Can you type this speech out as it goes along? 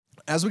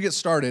As we get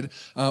started,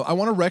 I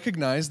want to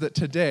recognize that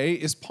today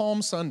is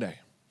Palm Sunday.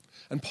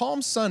 And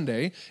Palm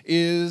Sunday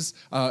is,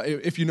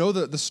 if you know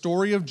the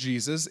story of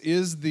Jesus,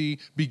 is the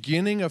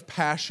beginning of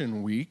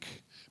Passion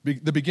Week,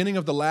 the beginning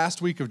of the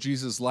last week of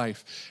Jesus'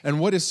 life. And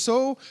what is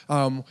so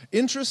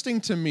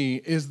interesting to me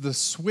is the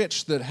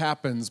switch that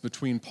happens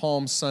between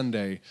Palm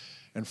Sunday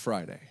and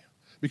Friday.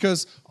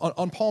 Because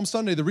on Palm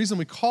Sunday, the reason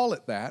we call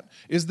it that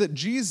is that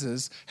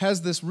Jesus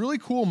has this really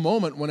cool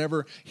moment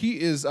whenever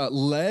he is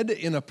led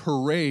in a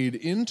parade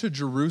into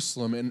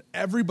Jerusalem and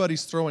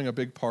everybody's throwing a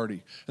big party.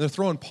 And they're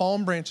throwing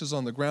palm branches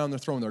on the ground, they're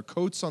throwing their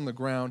coats on the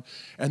ground,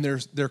 and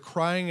they're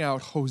crying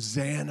out,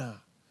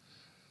 Hosanna.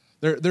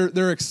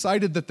 They're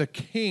excited that the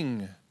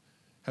king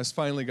has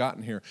finally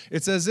gotten here.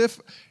 It's as if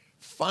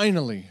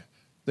finally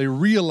they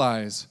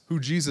realize who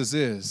Jesus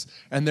is,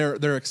 and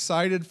they're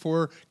excited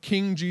for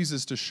King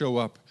Jesus to show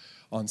up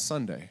on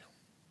Sunday.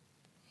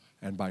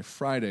 And by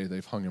Friday,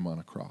 they've hung him on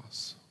a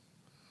cross.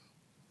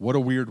 What a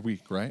weird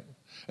week, right?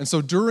 And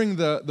so during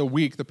the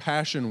week, the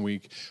Passion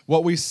Week,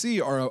 what we see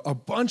are a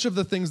bunch of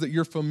the things that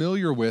you're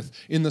familiar with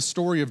in the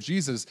story of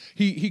Jesus.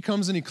 He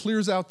comes and he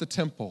clears out the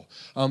temple.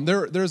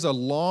 There's a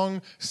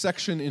long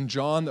section in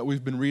John that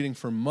we've been reading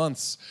for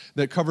months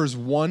that covers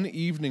one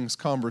evening's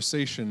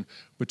conversation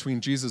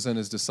between Jesus and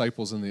his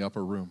disciples in the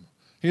upper room.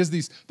 He has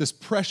this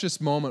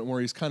precious moment where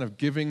he's kind of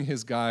giving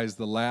his guys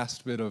the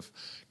last bit of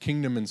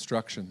kingdom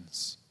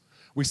instructions.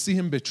 We see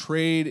him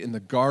betrayed in the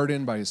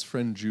garden by his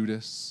friend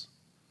Judas.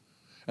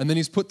 And then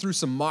he's put through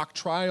some mock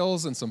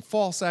trials and some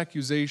false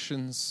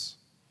accusations.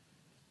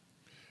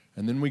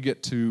 And then we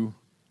get to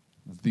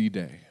the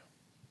day.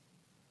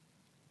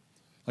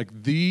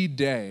 Like the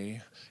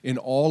day in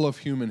all of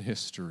human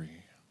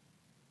history.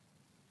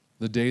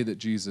 The day that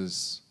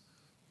Jesus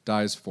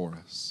dies for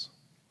us.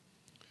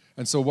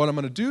 And so what I'm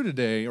going to do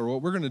today, or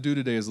what we're going to do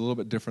today, is a little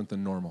bit different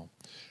than normal.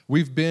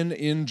 We've been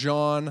in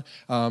John.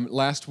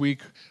 Last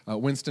week,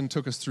 Winston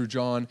took us through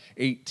John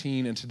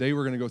 18, and today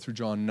we're going to go through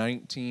John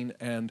 19.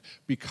 And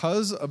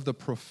because of the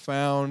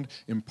profound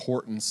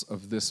importance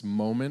of this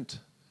moment,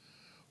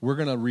 we're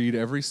going to read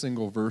every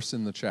single verse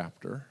in the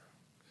chapter.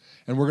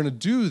 And we're going to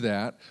do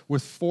that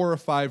with 4 or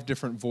 5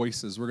 different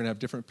voices. We're going to have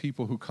different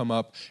people who come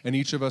up, and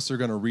each of us are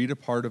going to read a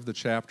part of the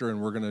chapter, and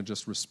we're going to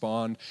just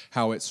respond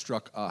how it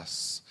struck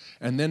us.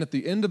 And then at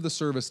the end of the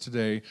service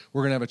today,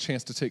 we're going to have a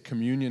chance to take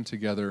communion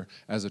together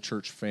as a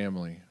church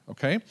family,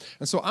 okay?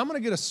 And so I'm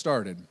going to get us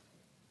started.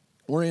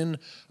 We're in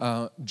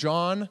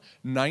John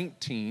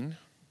 19,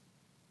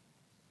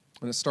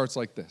 and it starts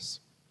like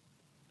this.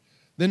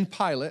 Then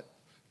Pilate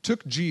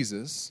took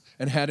Jesus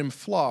and had him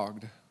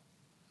flogged.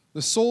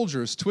 The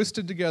soldiers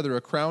twisted together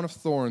a crown of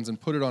thorns and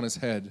put it on his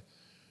head.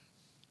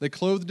 They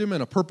clothed him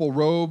in a purple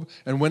robe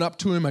and went up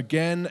to him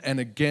again and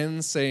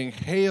again, saying,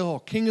 "Hail,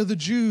 King of the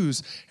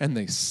Jews!" And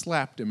they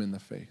slapped him in the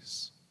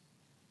face.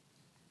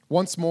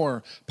 Once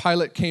more,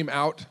 Pilate came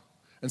out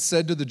and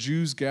said to the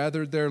Jews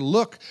gathered there,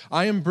 "Look,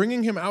 I am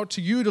bringing him out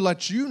to you to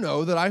let you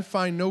know that I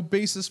find no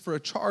basis for a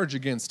charge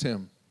against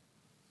him."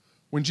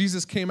 When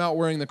Jesus came out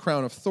wearing the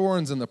crown of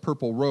thorns and the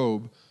purple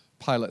robe,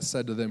 Pilate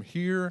said to them,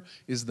 "Here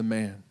is the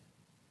man."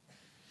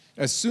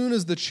 As soon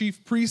as the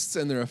chief priests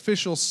and their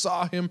officials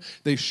saw him,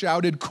 they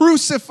shouted,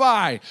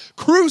 "Crucify!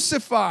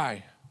 Crucify!"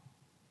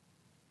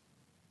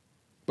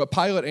 But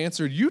Pilate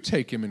answered, "You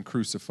take him and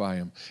crucify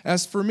him.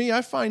 As for me,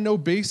 I find no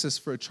basis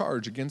for a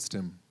charge against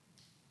him."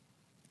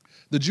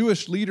 The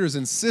Jewish leaders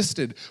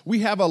insisted, "We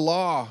have a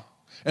law,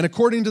 and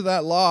according to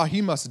that law,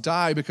 he must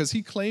die because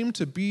he claimed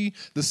to be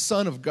the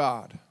Son of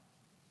God."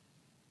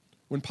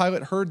 When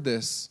Pilate heard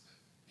this,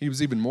 he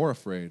was even more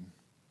afraid.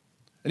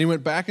 And he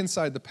went back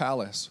inside the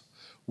palace.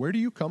 "Where do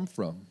you come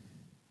from?"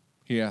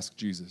 he asked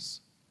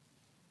Jesus.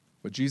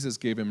 But Jesus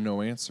gave him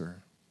no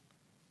answer.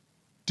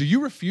 "Do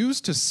you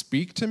refuse to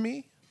speak to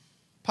me?"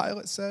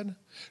 Pilate said.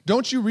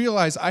 "Don't you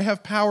realize I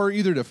have power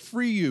either to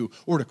free you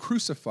or to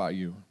crucify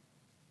you?"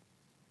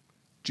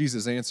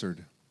 Jesus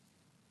answered,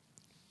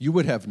 "You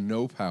would have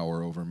no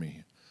power over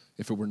me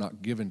if it were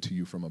not given to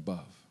you from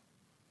above.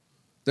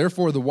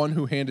 Therefore, the one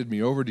who handed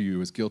me over to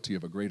you is guilty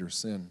of a greater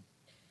sin."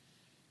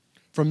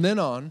 From then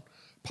on,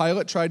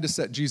 Pilate tried to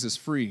set Jesus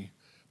free.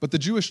 But the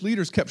Jewish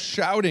leaders kept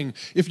shouting,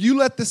 "If you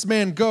let this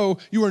man go,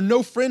 you are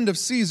no friend of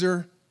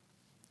Caesar.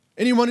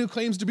 Anyone who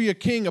claims to be a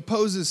king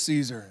opposes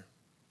Caesar."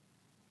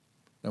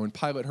 Now when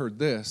Pilate heard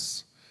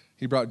this,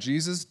 he brought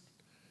Jesus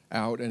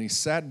out and he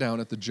sat down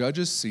at the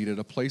judge's seat at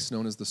a place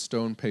known as the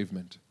Stone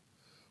Pavement,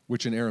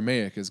 which in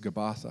Aramaic is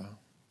Gabbatha.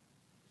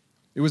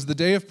 It was the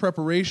day of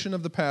preparation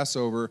of the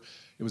Passover.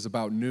 It was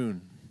about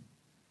noon.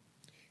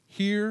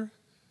 "Here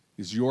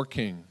is your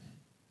king,"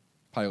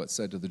 Pilate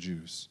said to the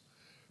Jews.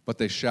 But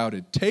they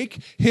shouted,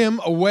 "Take him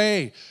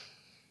away!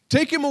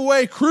 Take him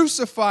away!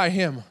 Crucify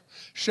him!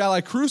 Shall I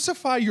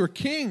crucify your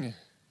king?"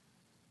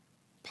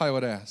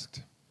 Pilate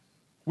asked.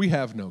 "We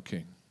have no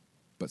king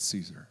but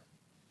Caesar,"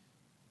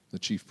 the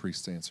chief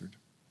priests answered.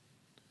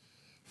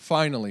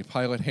 Finally,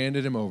 Pilate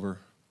handed him over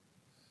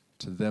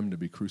to them to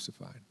be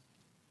crucified.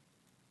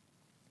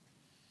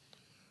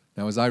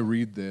 Now, as I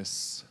read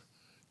this,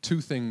 2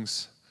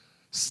 things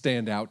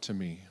stand out to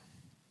me.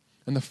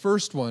 And the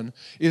first one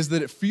is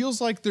that it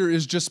feels like there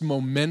is just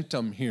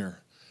momentum here.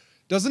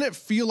 Doesn't it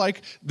feel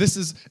like this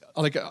is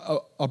like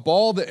a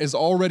ball that is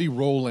already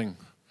rolling?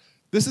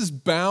 This is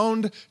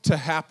bound to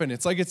happen.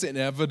 It's like it's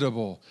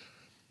inevitable.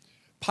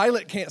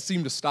 Pilate can't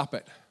seem to stop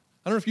it.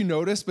 I don't know if you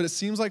noticed, but it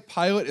seems like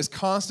Pilate is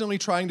constantly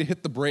trying to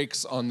hit the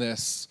brakes on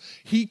this.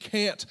 He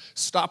can't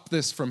stop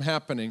this from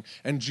happening,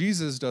 and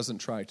Jesus doesn't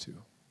try to.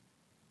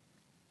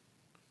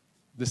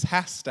 This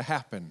has to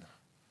happen.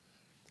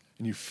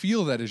 And you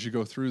feel that as you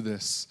go through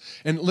this.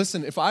 And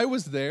listen, if I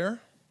was there,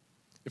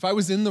 if I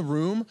was in the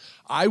room,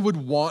 I would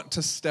want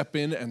to step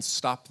in and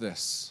stop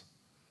this.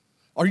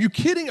 Are you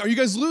kidding? Are you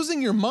guys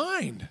losing your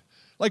mind?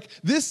 Like,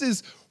 this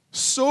is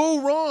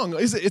so wrong.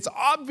 It's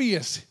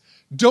obvious.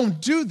 Don't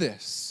do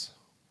this.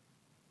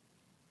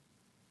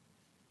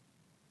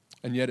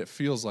 And yet it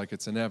feels like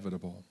it's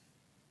inevitable.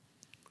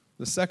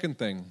 The second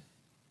thing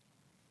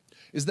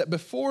is that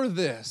before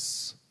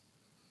this,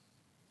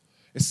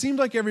 it seemed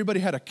like everybody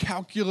had a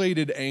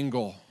calculated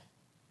angle.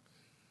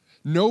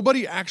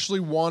 Nobody actually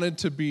wanted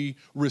to be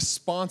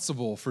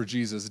responsible for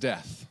Jesus'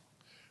 death.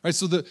 Right,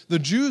 so the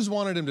Jews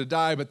wanted him to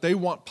die, but they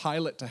want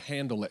Pilate to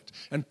handle it.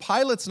 And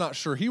Pilate's not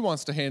sure he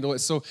wants to handle it,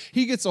 so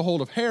he gets a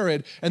hold of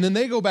Herod, and then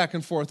they go back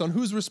and forth on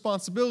whose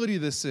responsibility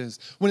this is.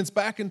 When it's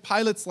back in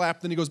Pilate's lap,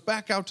 then he goes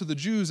back out to the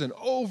Jews, and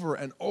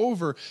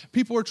over,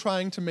 people are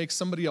trying to make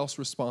somebody else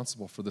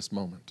responsible for this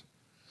moment.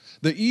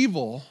 The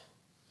evil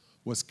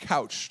was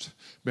couched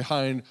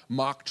behind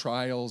mock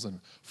trials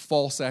and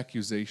false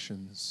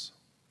accusations.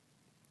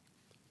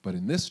 But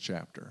in this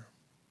chapter,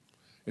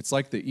 it's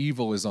like the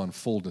evil is on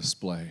full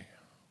display.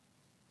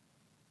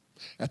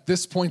 At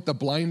this point, the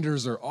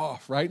blinders are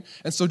off, right?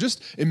 And so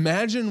just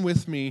imagine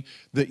with me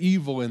the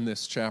evil in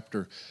this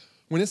chapter.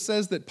 When it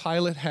says that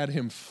Pilate had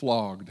him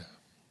flogged,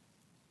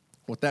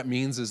 what that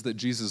means is that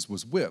Jesus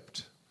was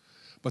whipped,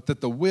 but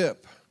that the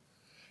whip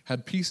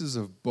had pieces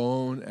of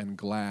bone and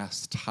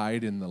glass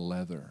tied in the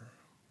leather,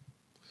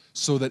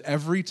 so that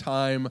every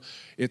time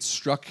it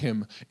struck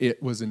him,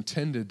 it was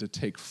intended to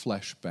take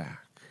flesh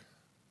back.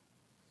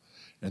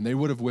 And they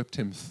would have whipped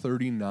him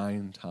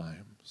 39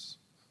 times,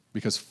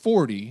 because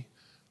 40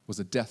 was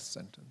a death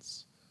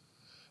sentence.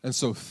 And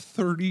so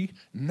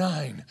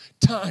 39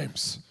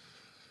 times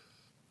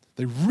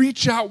they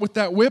reach out with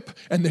that whip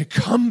and they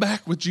come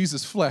back with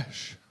Jesus'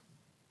 flesh.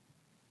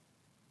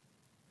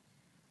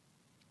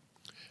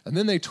 And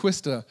then they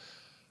twist a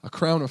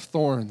crown of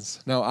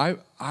thorns. Now,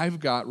 I've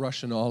got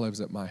Russian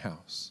olives at my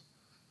house.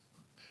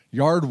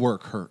 Yard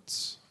work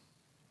hurts.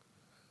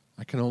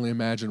 I can only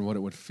imagine what it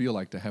would feel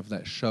like to have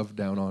that shoved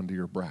down onto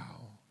your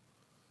brow.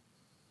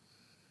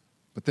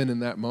 But then in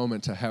that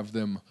moment, to have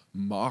them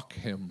mock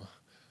him,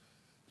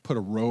 put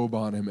a robe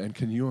on him, and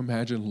can you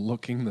imagine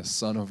looking the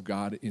Son of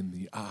God in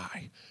the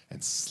eye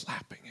and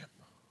slapping him?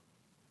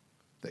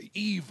 The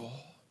evil.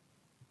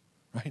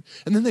 Right?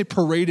 And then they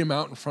parade him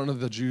out in front of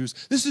the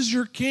Jews. This is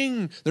your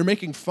king. They're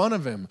making fun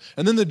of him.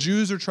 And then the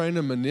Jews are trying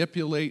to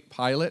manipulate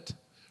Pilate.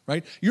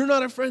 Right? You're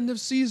not a friend of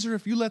Caesar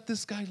if you let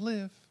this guy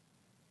live.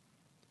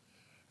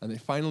 And they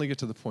finally get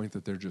to the point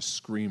that they're just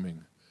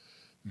screaming,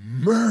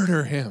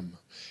 murder him,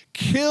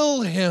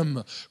 kill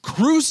him,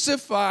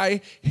 crucify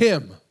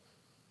him.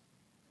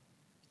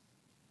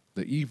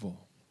 The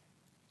evil.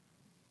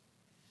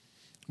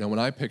 Now, when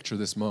I picture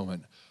this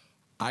moment,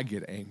 I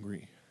get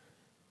angry.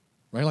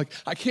 Right? Like,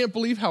 I can't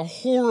believe how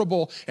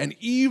horrible and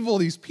evil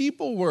these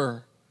people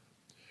were.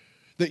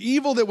 The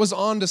evil that was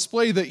on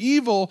display, the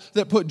evil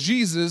that put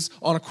Jesus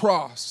on a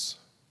cross.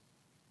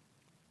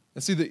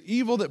 And see, the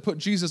evil that put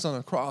Jesus on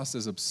a cross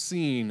is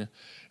obscene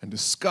and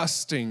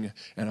disgusting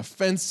and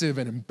offensive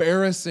and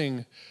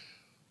embarrassing.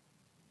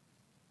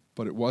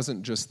 But it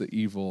wasn't just the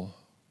evil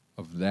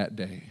of that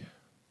day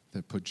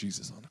that put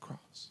Jesus on the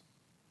cross.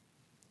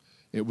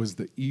 It was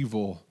the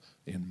evil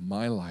in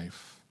my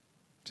life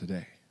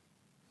today.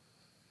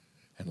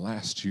 And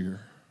last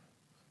year,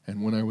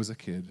 and when I was a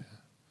kid.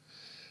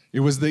 It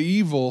was the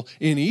evil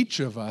in each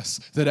of us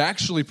that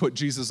actually put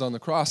Jesus on the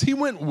cross. He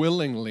went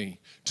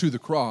willingly to the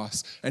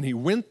cross, and he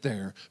went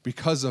there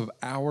because of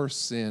our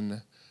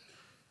sin,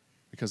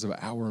 because of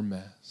our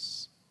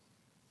mess.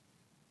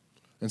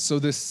 And so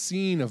this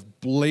scene of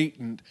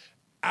blatant,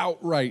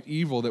 outright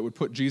evil that would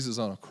put Jesus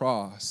on a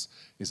cross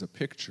is a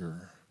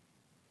picture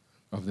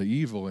of the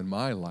evil in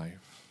my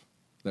life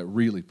that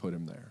really put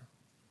him there.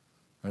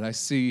 And I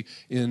see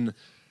in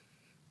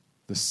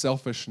the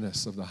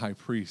selfishness of the high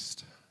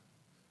priest,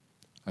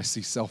 I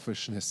see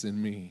selfishness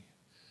in me.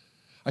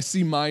 I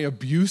see my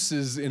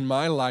abuses in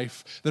my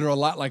life that are a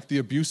lot like the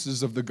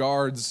abuses of the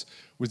guards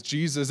with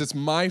Jesus. It's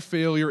my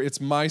failure, it's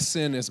my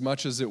sin as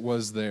much as it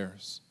was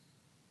theirs.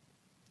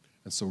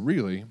 And so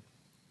really,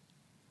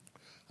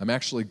 I'm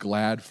actually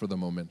glad for the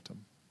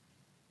momentum.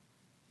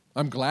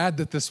 I'm glad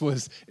that this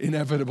was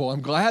inevitable.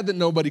 I'm glad that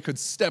nobody could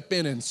step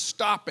in and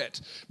stop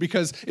it,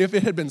 because if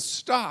it had been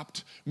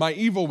stopped, my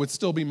evil would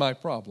still be my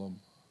problem.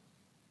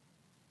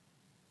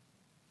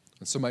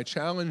 And so my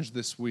challenge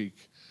this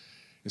week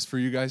is for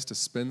you guys to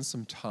spend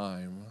some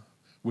time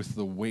with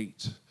the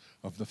weight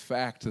of the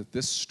fact that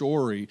this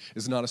story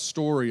is not a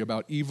story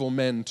about evil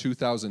men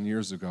 2,000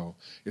 years ago.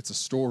 It's a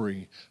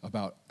story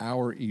about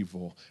our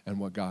evil and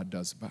what God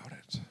does about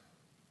it.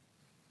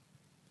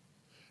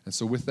 And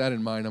so with that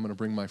in mind, I'm going to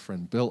bring my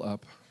friend Bill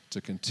up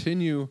to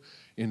continue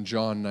in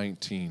John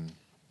 19.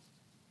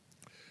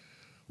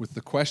 With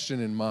the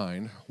question in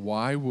mind,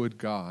 why would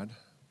God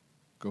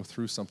go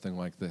through something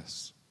like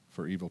this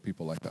for evil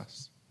people like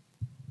us?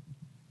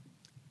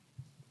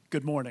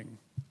 Good morning.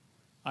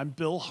 I'm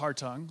Bill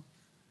Hartung.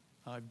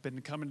 I've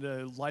been coming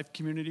to Life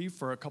Community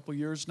for a couple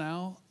years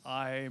now.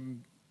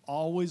 I'm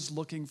always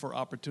looking for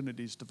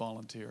opportunities to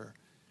volunteer.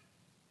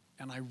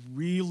 And I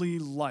really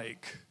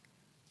like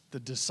the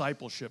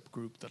discipleship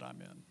group that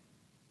I'm in.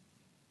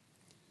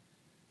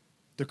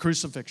 The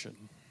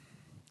crucifixion.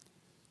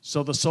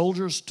 So the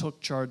soldiers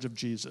took charge of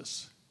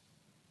Jesus.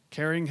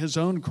 Carrying his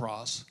own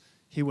cross,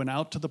 he went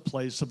out to the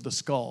place of the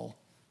skull,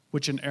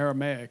 which in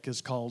Aramaic is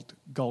called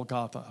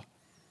Golgotha.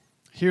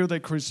 Here they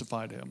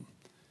crucified him,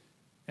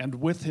 and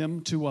with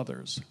him 2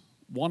 others,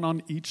 one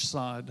on each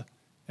side,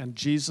 and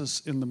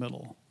Jesus in the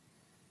middle.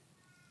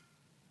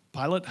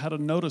 Pilate had a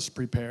notice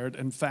prepared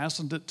and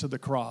fastened it to the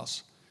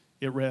cross.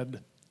 It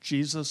read,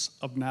 "Jesus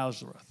of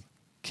Nazareth,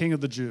 King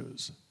of the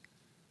Jews."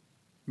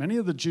 Many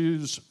of the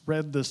Jews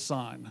read this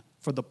sign,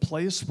 for the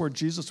place where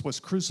Jesus was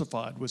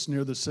crucified was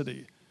near the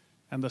city,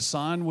 and the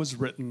sign was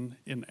written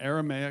in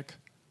Aramaic,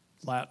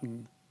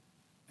 Latin,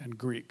 and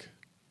Greek.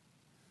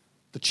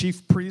 The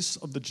chief priests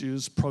of the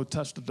Jews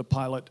protested to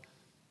Pilate,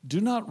 "Do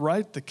not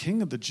write the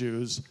King of the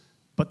Jews,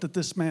 but that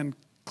this man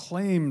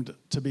claimed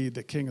to be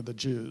the King of the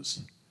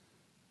Jews."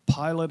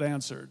 Pilate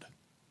answered,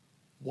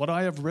 "What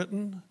I have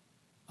written,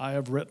 I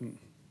have written."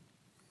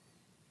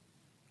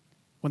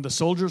 When the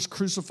soldiers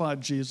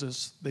crucified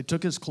Jesus, they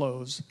took his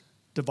clothes,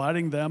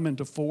 dividing them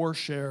into 4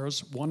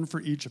 shares, one for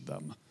each of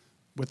them,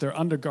 with their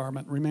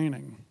undergarment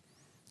remaining.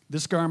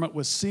 This garment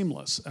was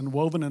seamless and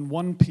woven in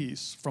one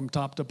piece from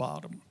top to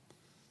bottom.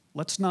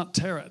 "Let's not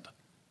tear it,"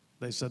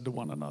 they said to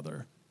one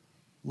another.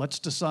 "Let's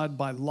decide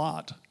by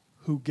lot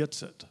who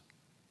gets it."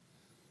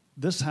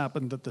 This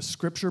happened that the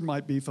scripture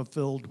might be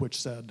fulfilled, which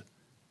said,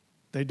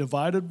 "They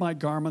divided my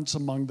garments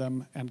among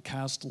them and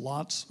cast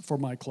lots for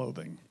my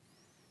clothing."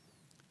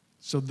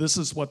 So this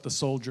is what the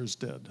soldiers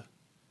did.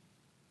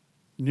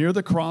 Near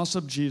the cross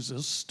of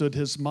Jesus stood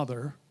his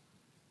mother's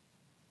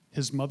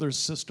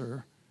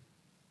sister,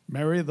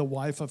 Mary, the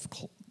wife of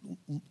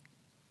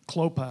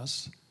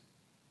Clopas,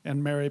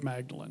 and Mary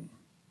Magdalene.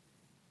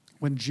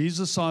 When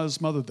Jesus saw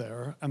his mother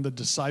there and the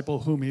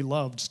disciple whom he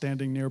loved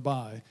standing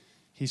nearby,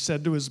 he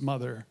said to his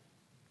mother,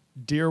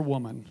 "Dear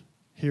woman,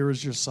 here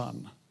is your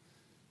son."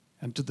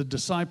 And to the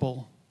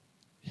disciple,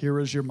 "Here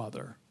is your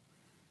mother."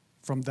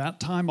 From that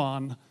time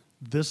on,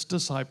 this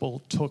disciple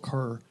took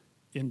her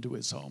into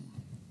his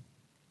home.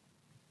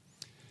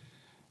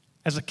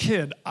 As a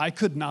kid, I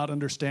could not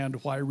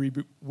understand why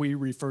we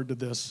referred to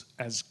this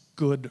as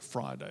Good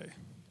Friday.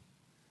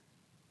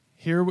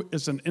 Here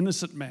is an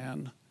innocent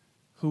man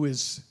who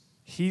is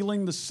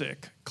healing the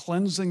sick,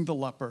 cleansing the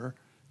leper,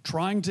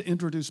 trying to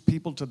introduce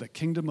people to the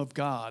kingdom of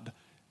God,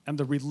 and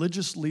the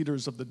religious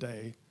leaders of the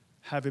day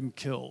have him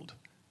killed.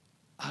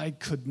 I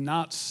could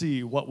not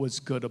see what was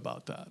good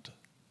about that.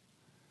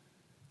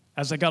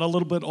 As I got a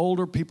little bit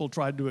older, people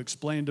tried to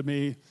explain to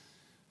me,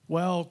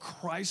 well,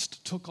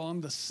 Christ took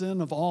on the sin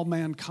of all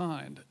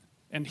mankind,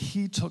 and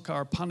he took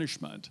our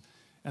punishment.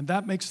 And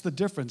that makes the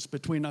difference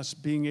between us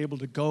being able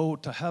to go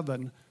to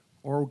heaven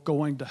or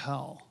going to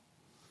hell.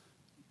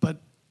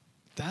 But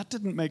that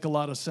didn't make a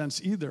lot of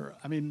sense either.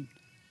 I mean,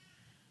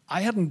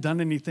 I hadn't done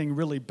anything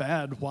really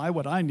bad. Why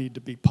would I need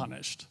to be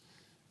punished?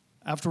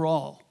 After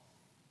all,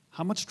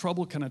 how much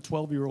trouble can a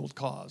 12-year-old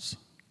cause?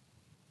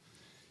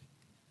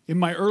 In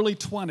my early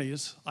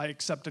 20s, I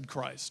accepted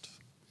Christ.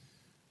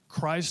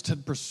 Christ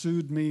had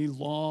pursued me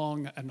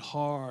long and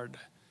hard,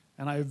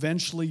 and I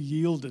eventually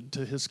yielded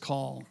to his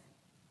call.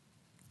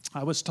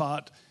 I was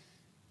taught,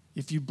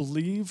 if you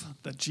believe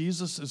that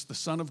Jesus is the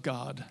Son of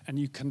God and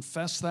you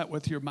confess that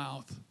with your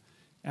mouth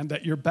and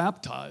that you're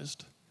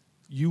baptized,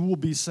 you will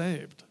be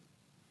saved.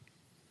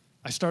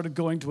 I started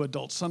going to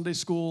adult Sunday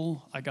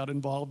school. I got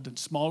involved in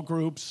small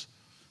groups.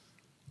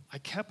 I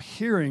kept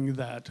hearing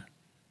that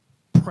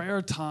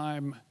prayer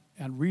time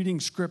and reading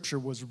scripture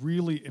was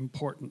really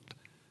important,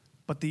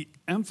 but the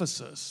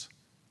emphasis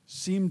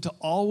seemed to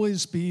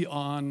always be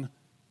on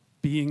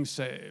being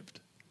saved,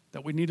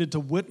 that we needed to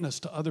witness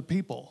to other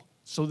people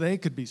so they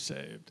could be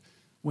saved.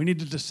 We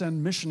needed to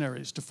send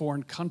missionaries to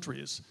foreign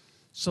countries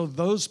so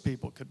those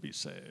people could be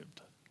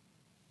saved.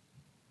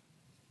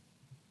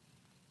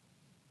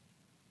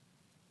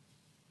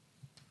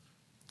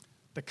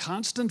 The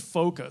constant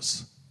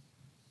focus,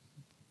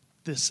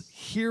 this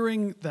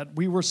hearing that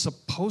we were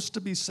supposed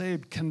to be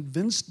saved,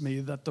 convinced me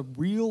that the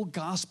real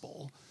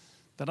gospel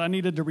that I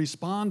needed to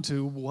respond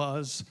to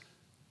was,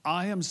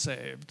 I am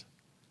saved.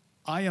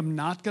 I am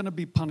not going to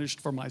be punished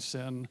for my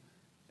sin,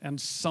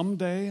 and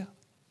someday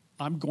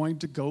I'm going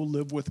to go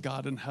live with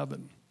God in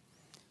heaven.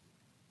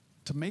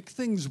 To make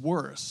things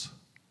worse,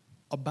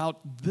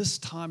 about this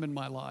time in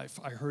my life,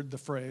 I heard the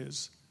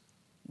phrase,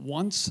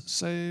 once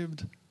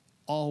saved,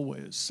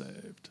 always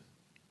saved.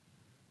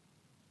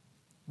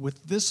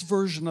 With this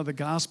version of the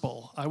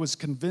gospel, I was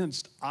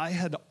convinced I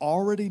had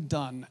already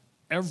done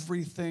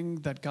everything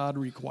that God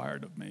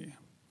required of me.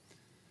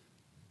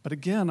 But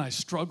again, I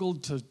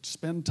struggled to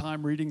spend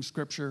time reading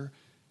Scripture,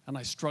 and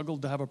I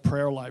struggled to have a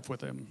prayer life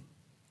with Him.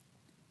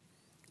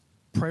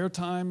 Prayer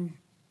time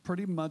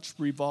pretty much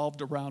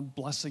revolved around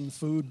blessing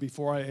food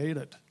before I ate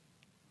it.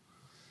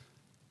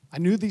 I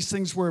knew these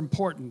things were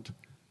important,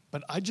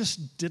 but I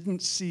just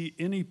didn't see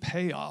any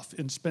payoff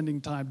in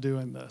spending time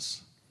doing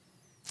this.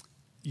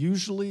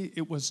 Usually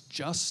it was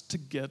just to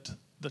get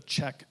the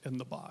check in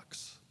the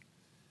box.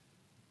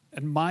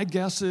 And my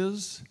guess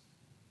is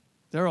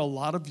there are a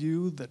lot of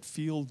you that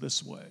feel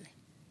this way.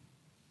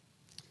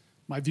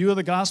 My view of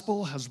the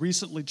gospel has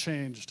recently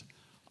changed.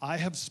 I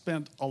have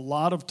spent a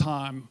lot of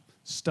time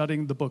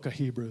studying the book of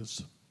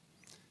Hebrews.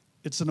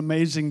 It's an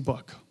amazing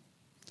book.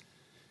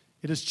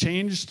 It has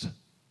changed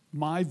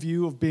my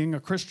view of being a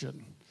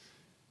Christian.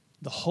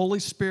 The Holy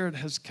Spirit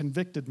has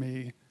convicted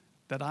me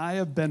that I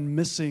have been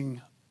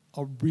missing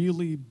a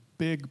really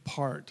big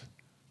part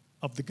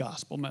of the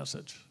gospel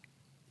message.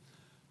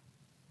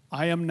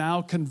 I am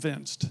now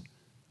convinced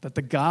that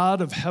the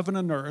God of heaven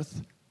and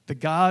earth, the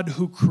God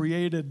who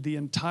created the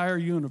entire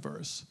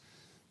universe,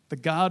 the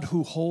God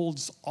who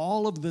holds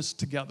all of this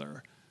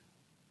together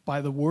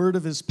by the word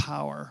of His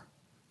power,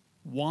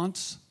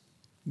 wants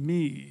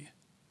me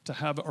to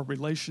have a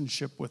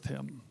relationship with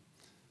Him.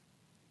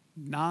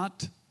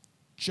 Not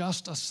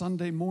just a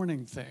Sunday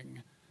morning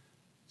thing,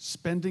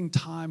 spending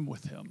time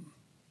with Him.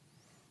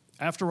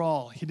 After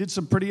all, He did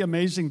some pretty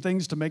amazing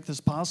things to make this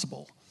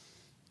possible.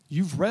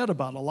 You've read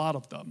about a lot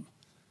of them.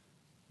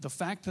 The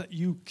fact that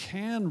you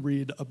can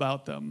read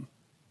about them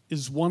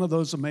is one of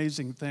those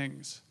amazing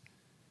things.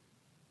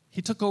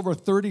 He took over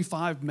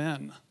 35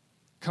 men,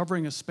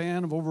 covering a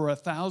span of over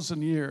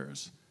 1,000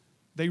 years.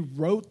 They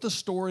wrote the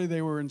story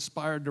they were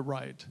inspired to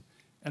write.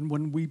 And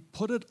when we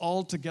put it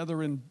all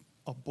together in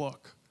a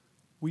book,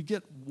 we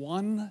get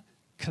one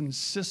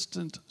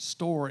consistent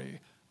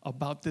story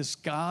about this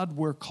God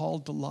we're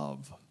called to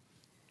love.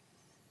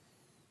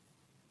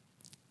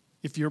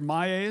 If you're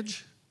my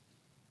age,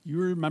 you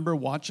remember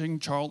watching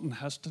Charlton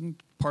Heston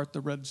part the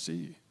Red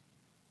Sea.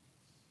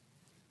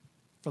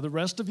 For the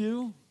rest of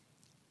you,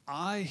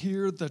 I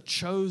hear The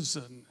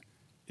Chosen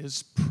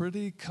is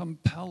pretty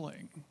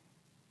compelling.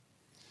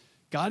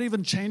 God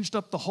even changed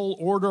up the whole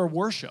order of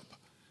worship.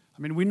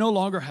 I mean, we no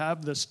longer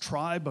have this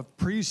tribe of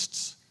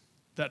priests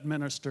that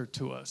minister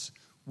to us.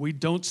 We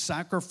don't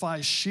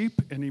sacrifice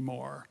sheep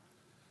anymore.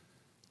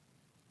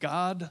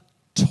 God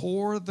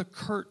tore the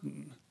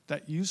curtain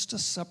that used to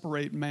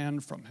separate man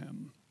from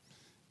Him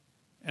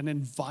and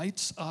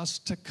invites us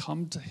to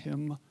come to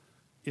Him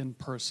in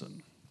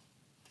person.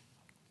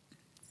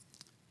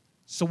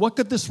 So what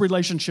could this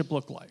relationship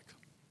look like?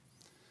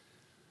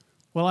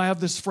 Well, I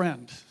have this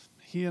friend.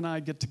 He and I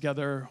get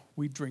together,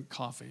 we drink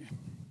coffee.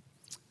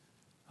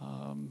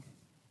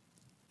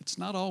 It's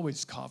not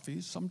always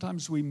coffee.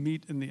 Sometimes we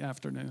meet in the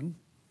afternoon.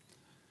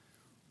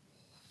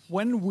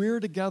 When we're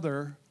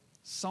together,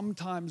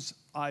 sometimes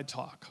I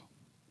talk.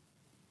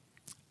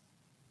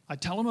 I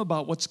tell him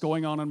about what's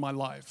going on in my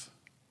life.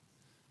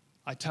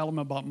 I tell him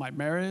about my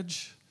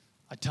marriage.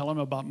 I tell him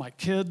about my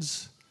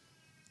kids.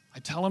 I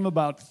tell him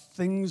about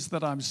things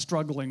that I'm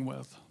struggling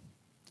with.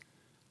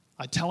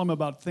 I tell him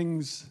about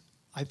things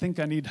I think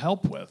I need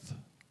help with.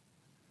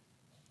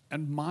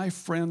 And my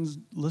friend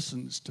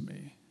listens to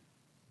me.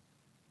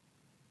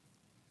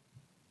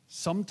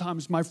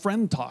 Sometimes my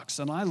friend talks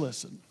and I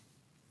listen.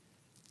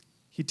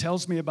 He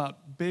tells me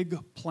about big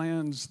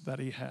plans that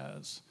he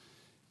has.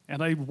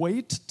 And I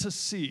wait to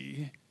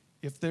see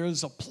if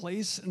there's a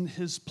place in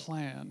his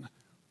plan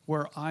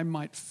where I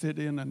might fit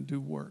in and do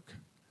work.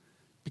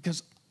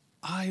 Because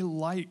I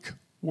like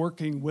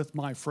working with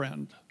my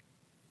friend.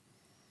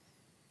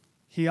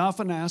 He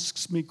often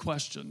asks me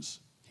questions.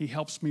 He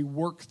helps me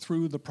work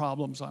through the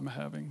problems I'm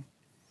having.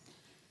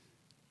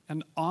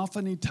 And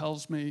often he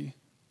tells me,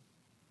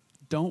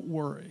 don't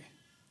worry,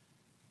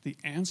 the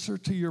answer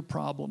to your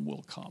problem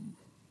will come.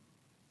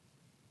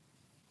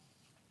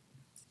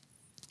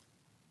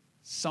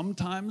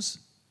 Sometimes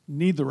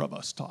neither of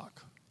us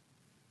talk.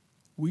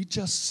 We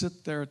just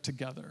sit there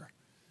together.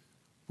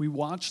 We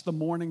watch the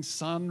morning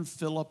sun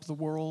fill up the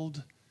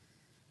world.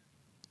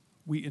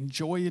 We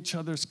enjoy each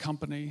other's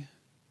company.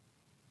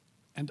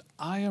 And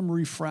I am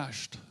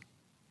refreshed.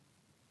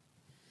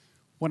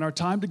 When our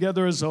time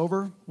together is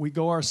over, we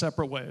go our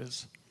separate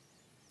ways.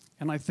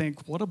 And I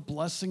think, what a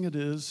blessing it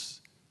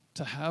is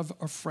to have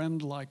a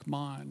friend like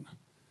mine.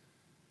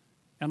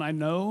 And I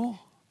know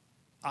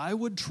I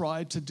would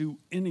try to do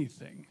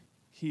anything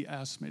he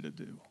asked me to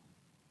do.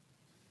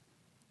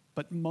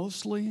 But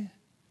mostly,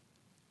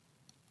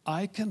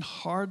 I can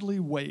hardly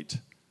wait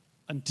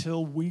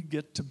until we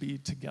get to be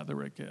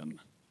together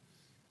again.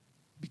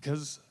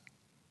 Because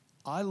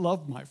I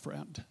love my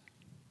friend.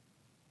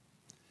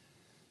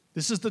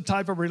 This is the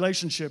type of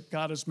relationship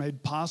God has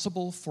made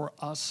possible for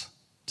us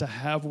to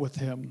have with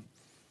him.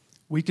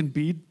 We can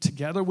be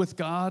together with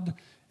God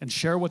and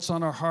share what's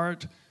on our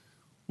heart.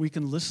 We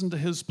can listen to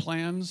his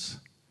plans,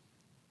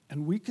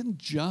 and we can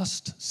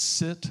just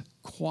sit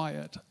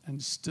quiet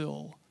and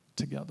still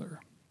together.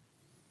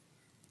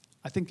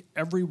 I think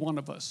every one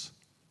of us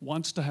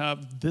wants to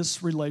have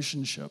this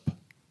relationship.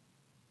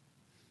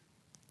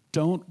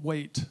 Don't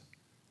wait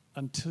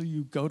until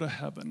you go to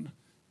heaven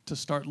to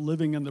start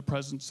living in the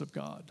presence of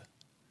God.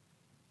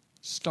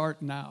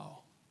 Start now.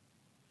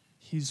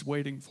 He's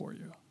waiting for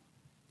you.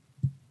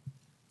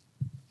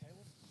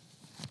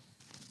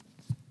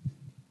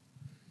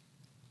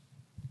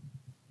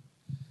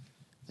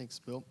 Thanks,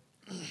 Bill.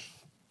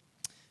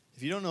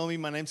 If you don't know me,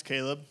 my name's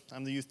Caleb.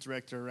 I'm the youth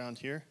director around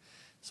here.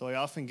 So I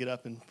often get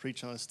up and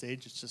preach on the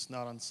stage. It's just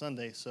not on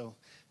Sunday. So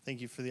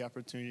thank you for the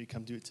opportunity to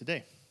come do it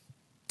today.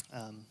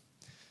 I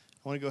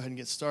want to go ahead and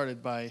get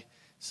started by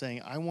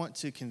saying I want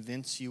to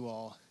convince you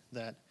all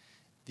that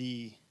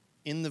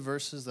in the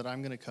verses that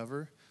I'm going to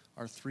cover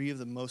are 3 of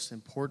the most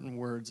important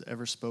words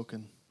ever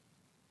spoken.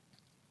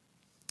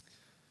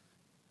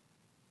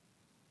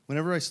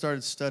 Whenever I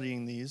started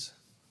studying these,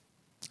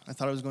 I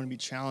thought it was going to be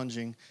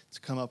challenging to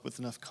come up with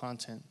enough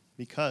content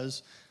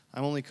because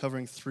I'm only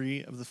covering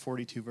 3 of the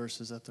 42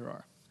 verses that there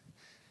are.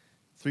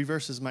 3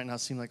 verses might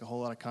not seem like a whole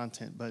lot of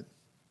content, but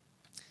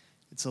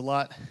it's a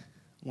lot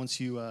once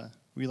you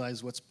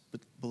realize what's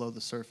below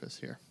the surface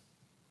here.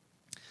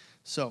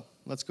 So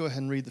let's go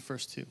ahead and read the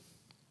first 2.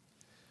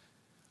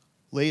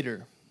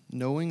 Later,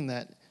 knowing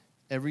that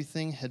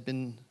everything had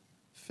been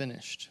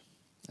finished,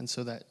 and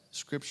so that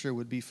Scripture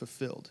would be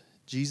fulfilled,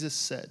 Jesus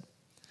said,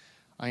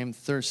 "I am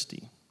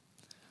thirsty."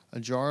 A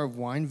jar of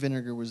wine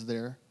vinegar was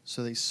there,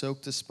 so they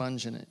soaked a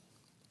sponge in it,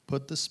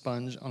 put the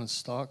sponge on a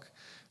stalk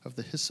of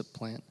the hyssop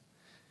plant,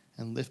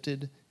 and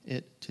lifted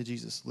it to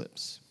Jesus'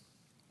 lips.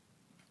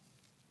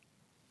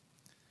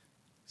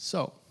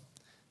 So,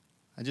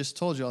 I just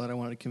told you all that I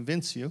wanted to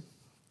convince you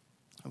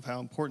of how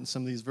important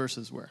some of these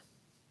verses were.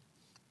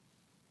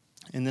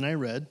 And then I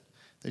read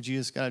that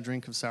Jesus got a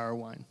drink of sour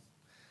wine.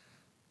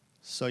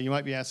 So you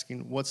might be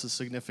asking, what's the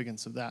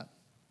significance of that?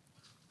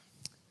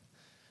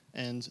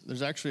 And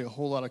there's actually a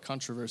whole lot of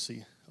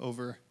controversy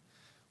over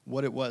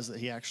what it was that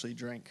he actually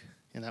drank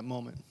in that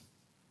moment.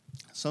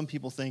 Some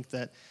people think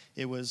that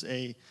it was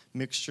a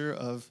mixture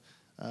of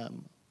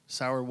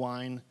sour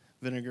wine,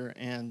 vinegar,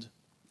 and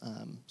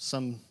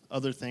some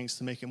other things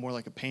to make it more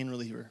like a pain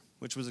reliever,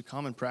 which was a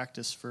common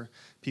practice for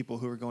people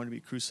who were going to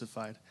be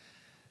crucified.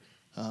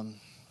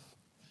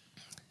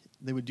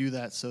 They would do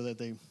that so that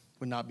they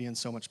would not be in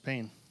so much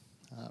pain.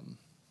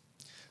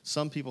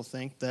 Some people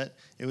think that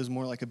it was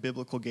more like a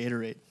biblical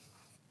Gatorade,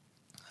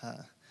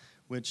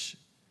 which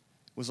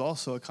was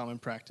also a common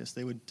practice.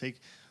 They would take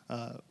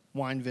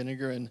wine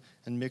vinegar and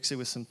mix it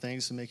with some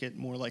things to make it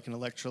more like an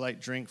electrolyte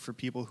drink for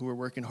people who were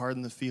working hard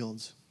in the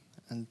fields.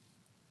 And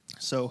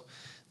so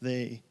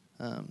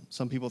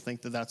some people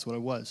think that that's what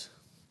it was.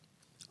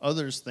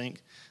 Others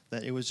think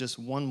that it was just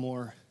one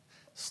more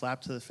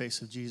slap to the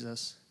face of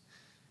Jesus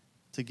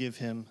to give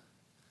him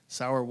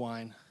sour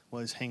wine while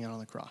he's hanging on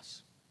the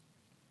cross.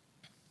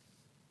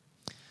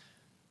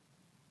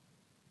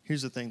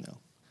 Here's the thing, though.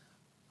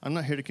 I'm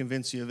not here to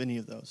convince you of any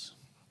of those.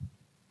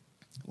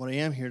 What I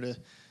am here to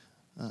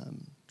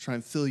try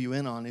and fill you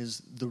in on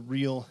is the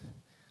real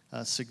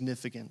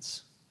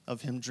significance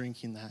of him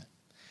drinking that.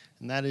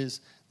 And that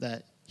is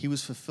that he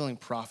was fulfilling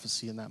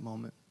prophecy in that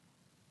moment.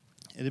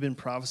 It had been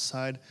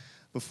prophesied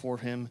before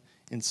him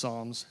in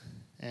Psalms,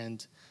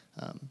 and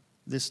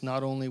this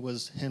not only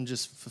was him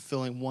just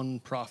fulfilling one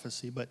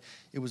prophecy, but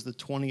it was the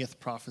 20th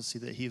prophecy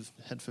that he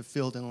had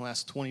fulfilled in the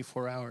last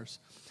 24 hours.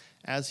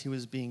 As he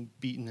was being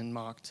beaten and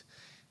mocked,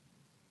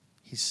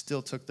 he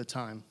still took the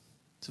time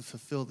to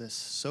fulfill this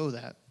so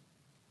that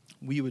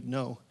we would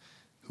know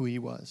who he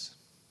was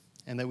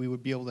and that we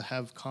would be able to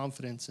have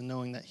confidence in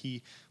knowing that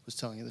he was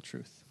telling you the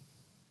truth.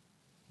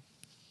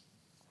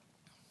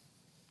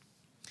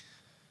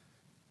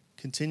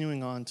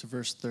 Continuing on to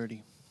verse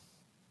 30.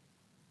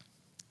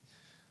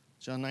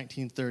 John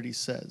 19:30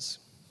 says,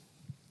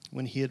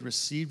 "When he had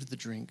received the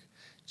drink,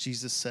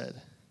 Jesus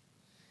said,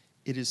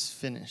 'It is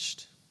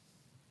finished.'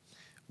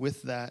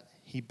 With that,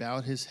 he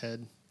bowed his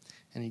head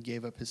and he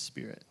gave up his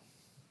spirit."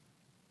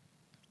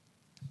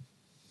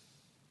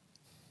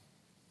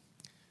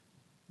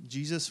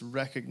 Jesus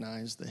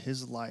recognized that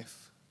his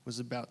life was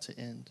about to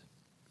end.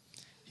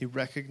 He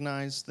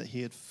recognized that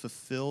he had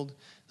fulfilled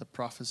the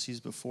prophecies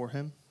before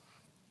him.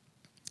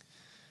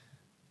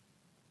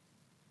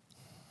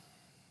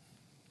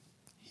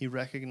 He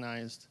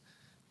recognized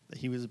that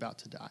he was about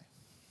to die.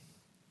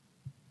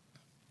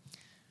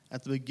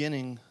 At the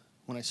beginning,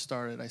 when I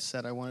started, I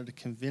said I wanted to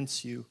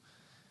convince you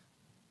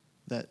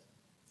that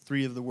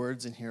 3 of the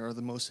words in here are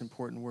the most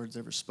important words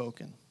ever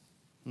spoken.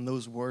 And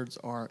those words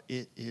are,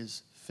 "It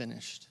is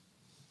finished."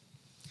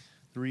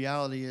 The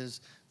reality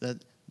is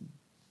that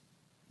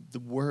the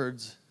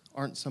words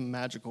aren't some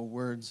magical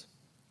words,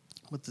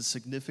 but the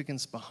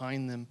significance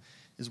behind them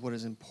is what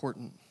is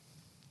important.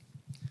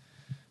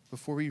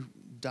 Before we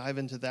dive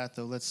into that,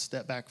 though, let's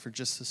step back for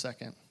just a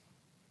second.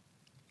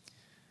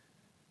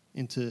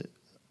 into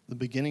the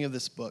beginning of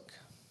this book.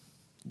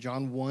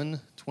 John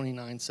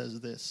 1:29 says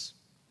this: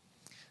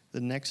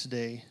 "The next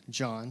day,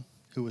 John,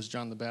 who was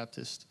John the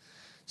Baptist,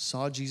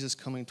 saw Jesus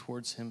coming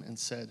towards him and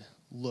said,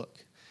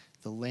 'Look,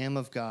 the Lamb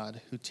of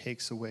God who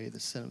takes away the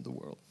sin of the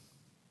world.'"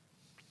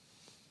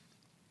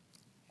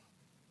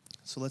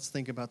 So let's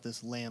think about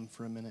this lamb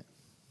for a minute.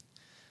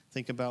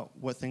 Think about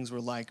what things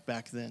were like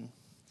back then.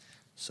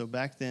 So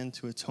back then,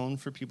 to atone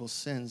for people's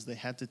sins, they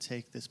had to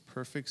take this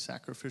perfect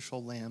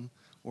sacrificial lamb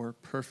or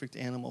perfect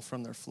animal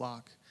from their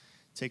flock,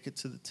 take it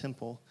to the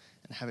temple,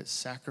 and have it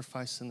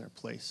sacrificed in their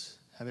place,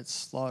 have it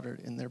slaughtered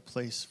in their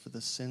place for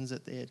the sins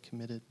that they had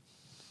committed.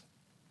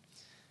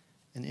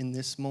 And in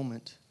this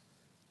moment,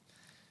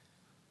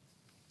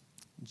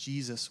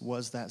 Jesus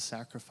was that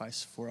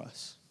sacrifice for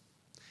us.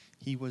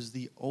 He was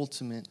the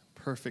ultimate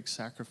perfect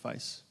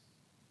sacrifice.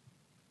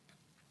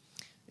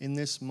 In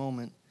this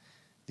moment,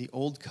 the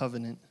old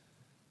covenant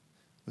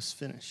was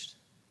finished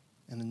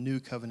and a new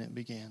covenant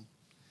began.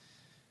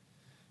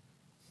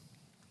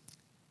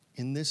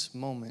 In this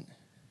moment,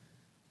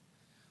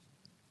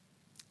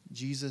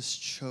 Jesus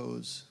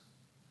chose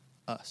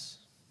us.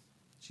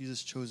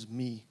 Jesus chose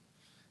me.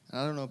 And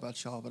I don't know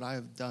about y'all, but I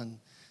have done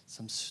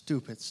some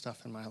stupid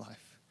stuff in my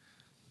life.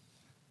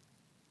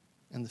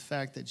 And the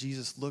fact that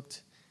Jesus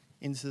looked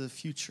into the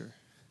future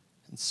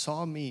and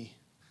saw me,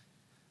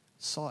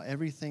 saw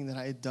everything that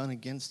I had done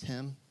against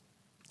him,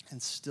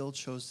 and still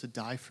chose to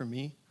die for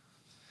me,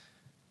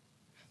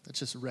 that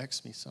just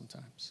wrecks me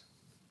sometimes.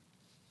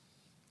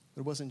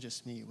 But it wasn't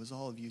just me, it was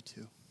all of you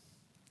too.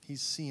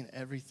 He's seen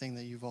everything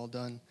that you've all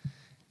done,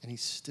 and he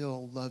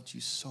still loved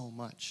you so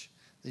much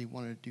that he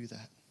wanted to do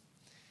that.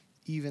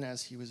 Even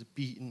as he was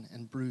beaten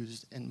and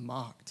bruised and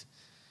mocked,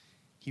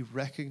 he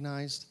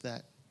recognized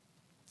that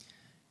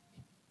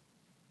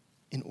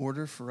in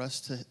order for us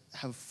to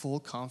have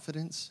full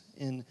confidence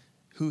in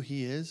who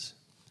he is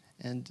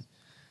and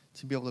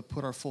to be able to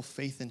put our full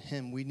faith in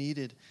him, we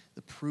needed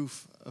the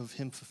proof of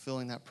him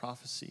fulfilling that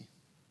prophecy.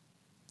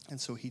 And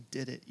so he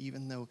did it,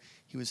 even though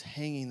he was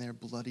hanging there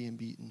bloody and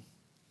beaten.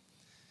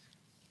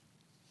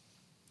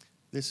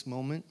 This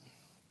moment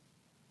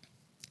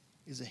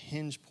is a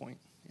hinge point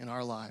in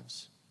our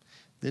lives.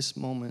 This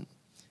moment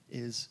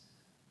is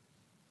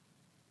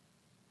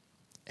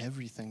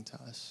everything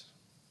to us.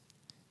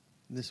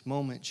 This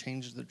moment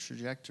changed the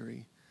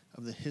trajectory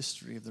of the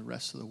history of the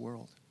rest of the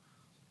world.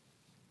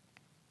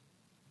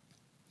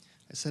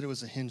 I said it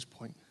was a hinge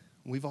point.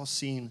 We've all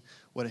seen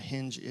what a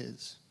hinge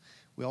is.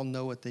 We all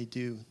know what they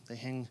do. They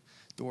hang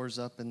doors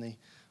up and they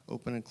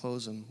open and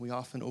close them. We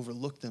often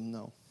overlook them,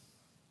 though.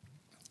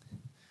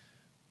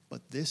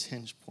 But this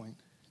hinge point,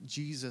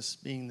 Jesus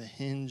being the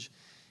hinge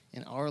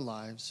in our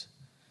lives,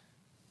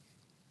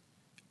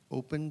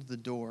 opened the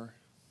door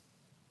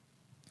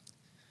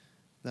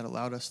that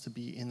allowed us to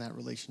be in that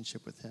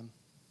relationship with him.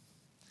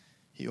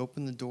 He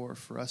opened the door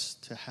for us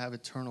to have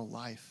eternal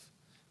life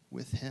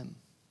with him.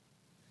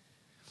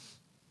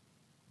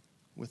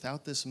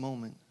 Without this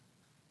moment,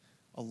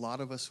 a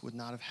lot of us would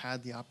not have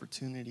had the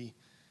opportunity,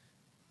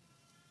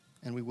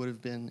 and we would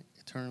have been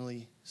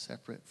eternally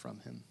separate from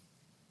him.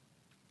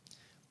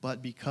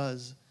 But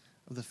because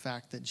of the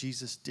fact that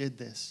Jesus did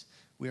this,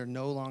 we are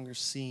no longer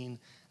seen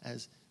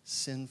as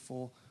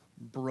sinful,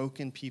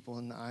 broken people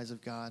in the eyes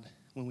of God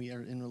when we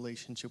are in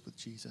relationship with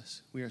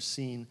Jesus. We are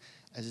seen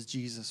as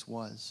Jesus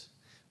was.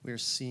 We are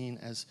seen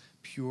as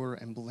pure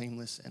and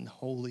blameless and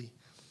holy,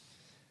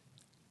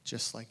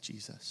 just like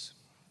Jesus.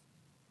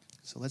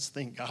 So let's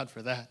thank God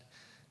for that.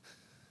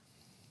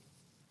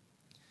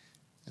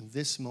 And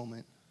this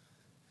moment,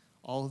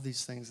 all of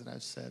these things that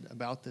I've said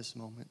about this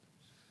moment,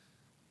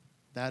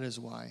 that is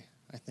why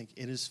I think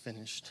It Is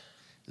Finished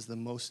is the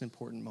most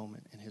important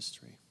moment in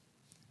history.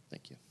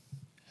 Thank you.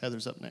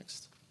 Heather's up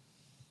next.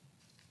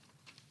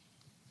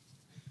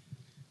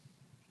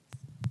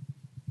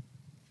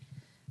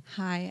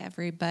 Hi,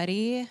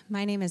 everybody.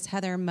 My name is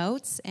Heather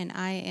Moats, and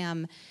I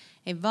am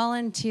a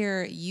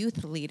volunteer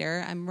youth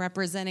leader. I'm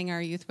representing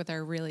our youth with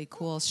our really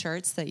cool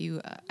shirts that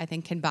you, I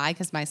think, can buy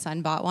because my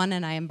son bought one,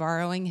 and I am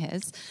borrowing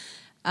his.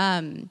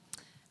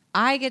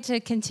 I get to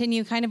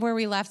continue kind of where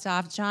we left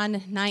off,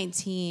 John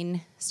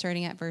 19,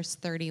 starting at verse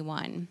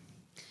 31.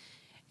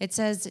 It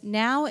says,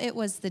 "Now it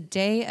was the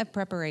day of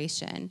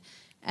preparation,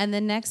 and the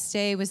next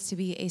day was to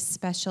be a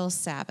special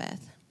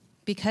Sabbath.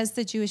 Because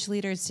the Jewish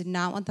leaders did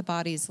not want the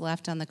bodies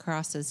left on the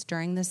crosses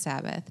during the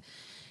Sabbath,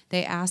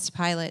 they asked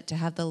Pilate to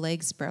have the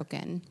legs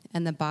broken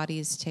and the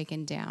bodies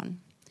taken down.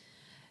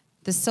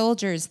 The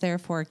soldiers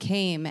therefore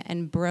came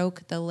and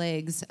broke the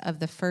legs of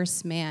the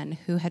first man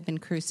who had been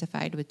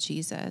crucified with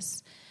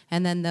Jesus,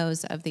 and then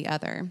those of the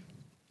other.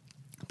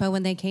 But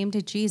when they came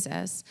to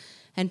Jesus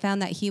and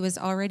found that he was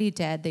already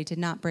dead, they did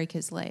not break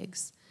his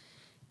legs.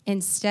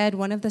 Instead,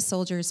 one of the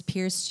soldiers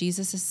pierced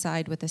Jesus'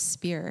 side with a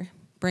spear,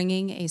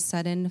 bringing a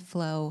sudden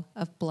flow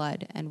of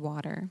blood and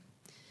water.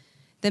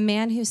 The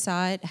man who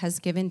saw it has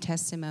given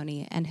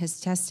testimony, and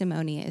his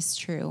testimony is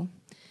true.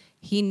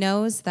 He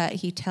knows that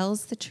he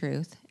tells the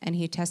truth, and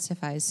he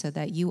testifies so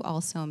that you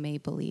also may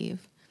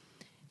believe.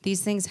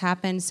 These things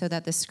happened so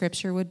that the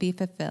scripture would be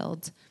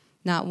fulfilled.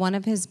 Not one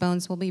of his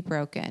bones will be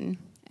broken.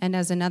 And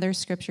as another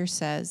scripture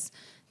says,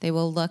 they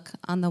will look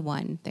on the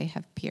one they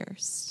have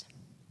pierced.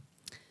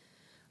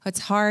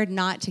 It's hard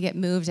not to get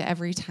moved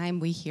every time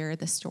we hear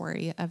the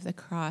story of the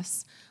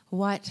cross.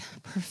 What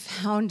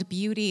profound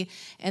beauty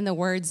in the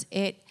words,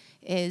 "It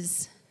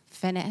is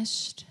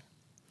finished."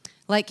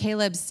 Like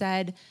Caleb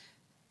said,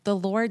 the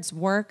Lord's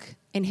work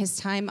in his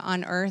time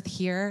on earth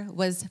here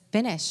was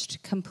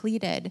finished,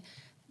 completed,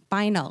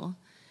 final.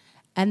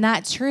 And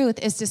that truth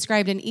is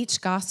described in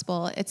each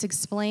gospel. It's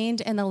explained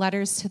in the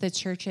letters to the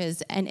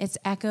churches, and it's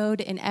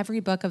echoed in every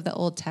book of the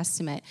Old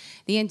Testament.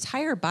 The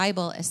entire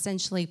Bible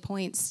essentially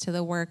points to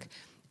the work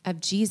of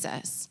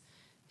Jesus.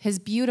 His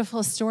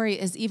beautiful story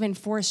is even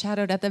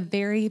foreshadowed at the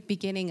very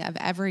beginning of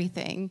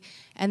everything.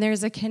 And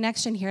there's a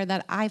connection here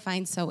that I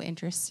find so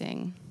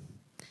interesting.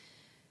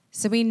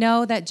 So we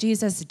know that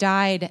Jesus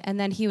died, and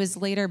then he was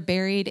later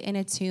buried in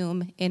a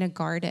tomb in a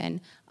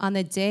garden on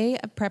the day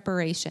of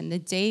preparation, the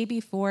day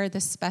before the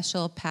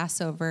special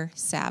Passover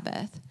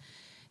Sabbath.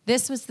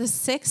 This was the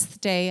 6th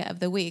day of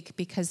the week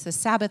because the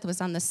Sabbath was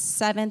on the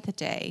 7th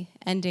day,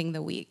 ending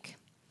the week.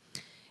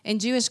 In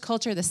Jewish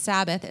culture, the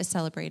Sabbath is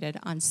celebrated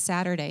on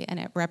Saturday, and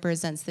it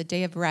represents the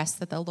day of rest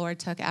that the Lord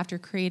took after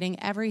creating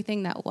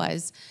everything that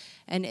was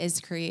and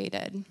is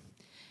created.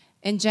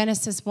 In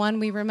Genesis 1,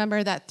 we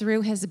remember that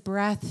through his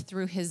breath,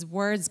 through his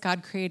words,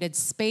 God created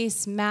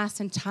space,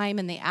 mass, and time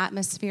in the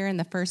atmosphere in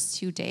the first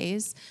 2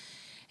 days.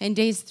 In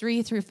days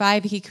 3 through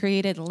 5, he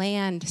created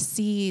land,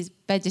 seas,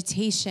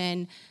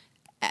 vegetation,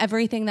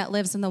 everything that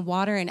lives in the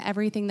water and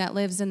everything that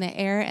lives in the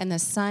air and the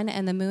sun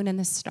and the moon and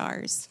the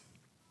stars.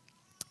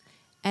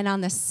 And on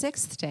the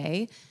 6th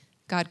day,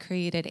 God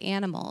created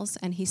animals,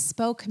 and he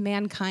spoke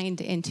mankind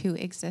into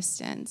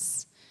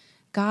existence.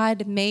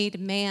 God made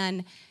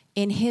man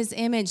in his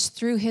image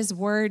through his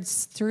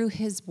words, through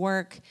his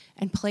work,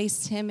 and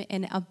placed him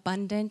in an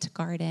abundant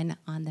garden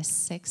on the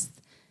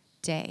 6th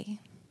day.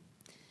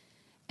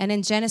 And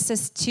in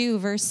Genesis 2,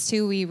 verse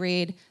 2, we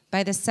read,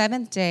 "By the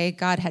 7th day,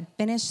 God had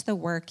finished the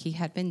work he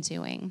had been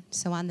doing.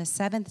 So on the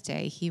 7th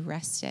day, he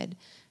rested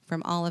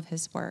from all of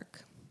his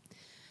work."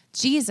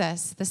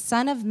 Jesus, the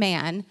Son of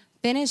Man,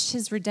 finished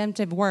his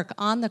redemptive work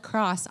on the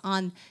cross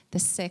on the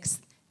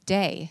 6th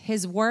day.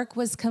 His work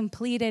was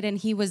completed, and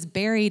he was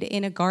buried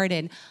in a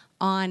garden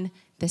on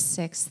the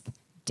 6th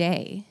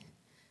day.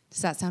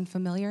 Does that sound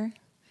familiar?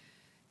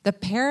 The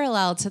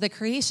parallel to the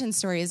creation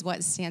story is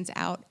what stands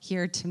out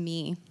here to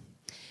me.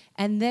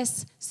 And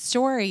this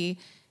story,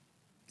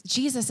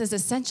 Jesus is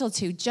essential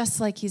to, just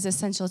like he's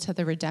essential to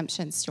the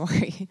redemption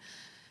story.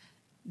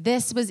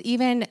 This was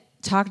even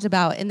talked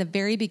about in the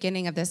very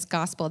beginning of this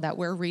gospel that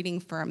we're reading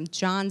from.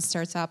 John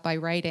starts out by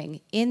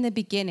writing, "In the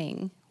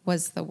beginning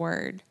was the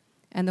Word,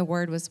 and the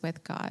Word was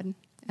with God,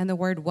 and the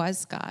Word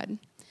was God.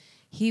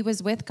 He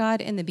was with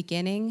God in the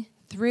beginning.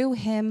 Through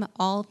him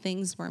all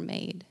things were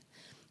made.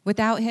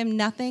 Without him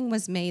nothing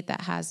was made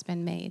that has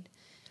been made.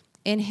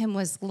 In him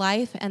was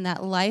life, and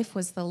that life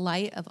was the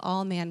light of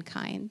all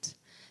mankind.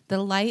 The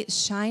light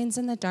shines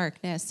in the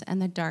darkness,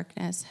 and the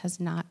darkness has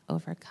not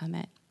overcome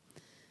it."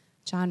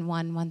 John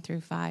 1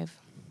 through 5.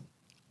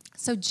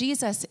 So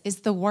Jesus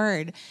is the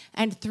Word,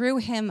 and through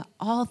him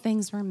all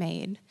things were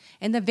made.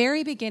 In the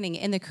very beginning,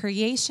 in the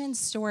creation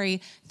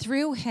story,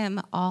 through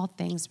him all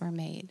things were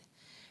made.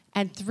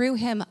 And through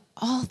him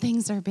all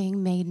things are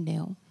being made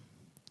new.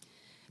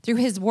 Through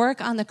his work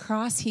on the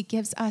cross, he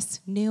gives us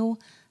new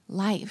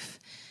life.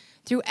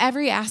 Through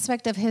every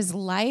aspect of his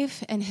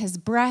life and his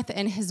breath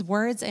and his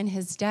words and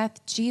his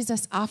death,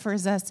 Jesus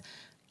offers us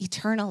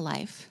eternal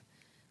life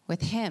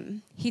with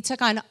him. He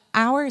took on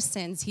our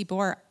sins. He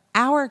bore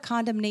our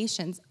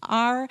condemnations,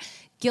 our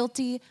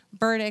guilty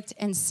verdict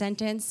and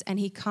sentence, and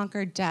he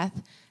conquered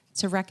death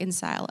to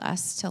reconcile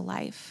us to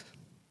life.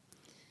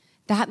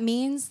 That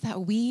means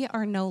that we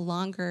are no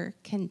longer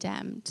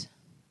condemned.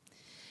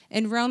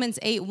 In Romans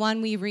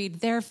 8:1, we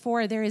read,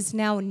 "Therefore, there is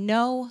now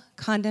no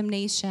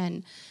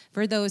condemnation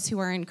for those who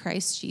are in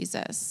Christ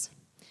Jesus.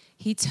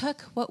 He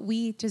took what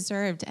we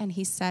deserved, and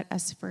he set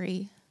us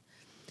free."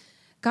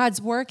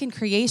 God's work in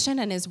creation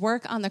and his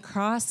work on the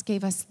cross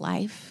gave us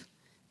life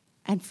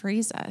and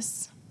frees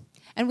us.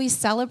 And we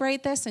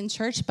celebrate this in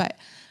church, but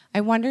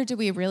I wonder, do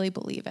we really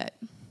believe it?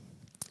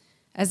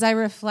 As I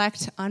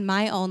reflect on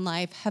my own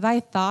life, have I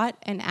thought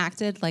and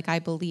acted like I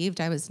believed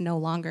I was no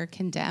longer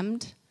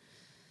condemned?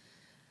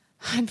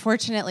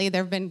 Unfortunately,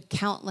 there have been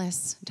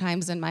countless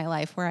times in my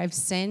life where I've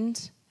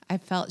sinned, I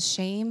felt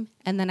shame,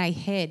 and then I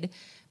hid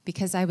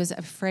because I was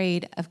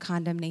afraid of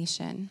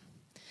condemnation.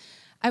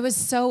 I was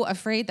so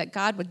afraid that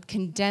God would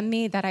condemn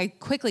me that I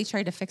quickly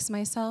tried to fix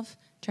myself,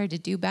 tried to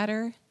do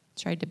better,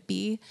 tried to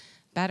be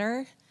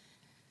better,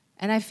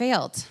 and I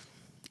failed.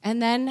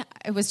 And then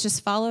it was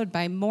just followed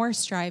by more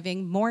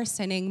striving, more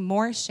sinning,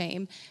 more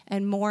shame,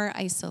 and more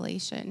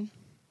isolation.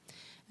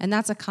 And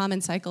that's a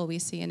common cycle we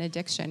see in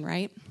addiction,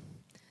 right?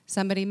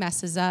 Somebody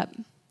messes up,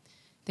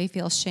 they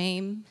feel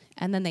shame,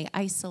 and then they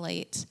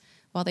isolate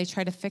while they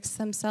try to fix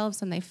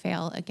themselves and they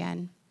fail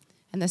again.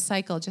 And the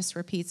cycle just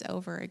repeats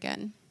over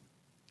again.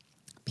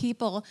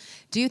 people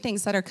do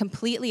things that are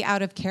completely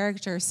out of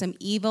character, some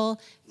evil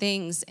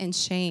things in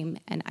shame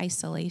and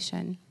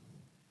isolation.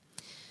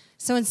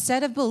 So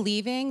instead of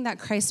believing that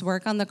Christ's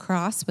work on the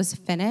cross was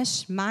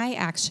finished, my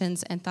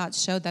actions and thoughts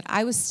showed that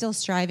I was still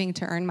striving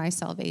to earn my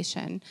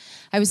salvation.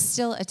 I was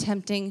still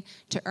attempting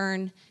to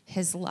earn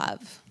his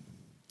love.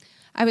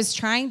 I was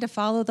trying to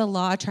follow the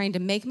law, trying to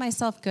make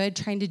myself good,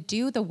 trying to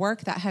do the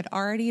work that had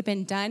already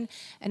been done,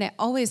 and it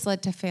always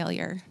led to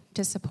failure,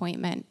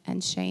 disappointment,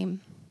 and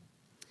shame.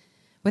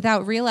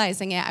 Without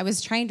realizing it, I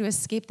was trying to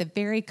escape the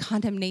very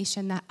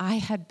condemnation that I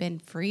had been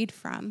freed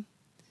from.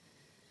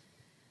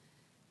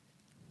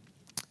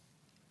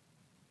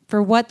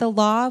 For what the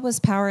law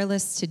was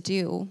powerless to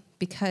do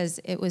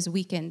because it was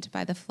weakened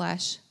by the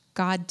flesh,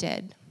 God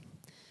did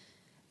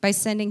by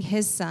sending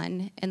his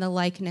Son in the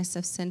likeness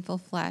of sinful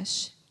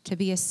flesh to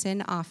be a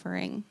sin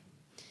offering.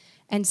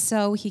 And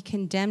so he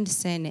condemned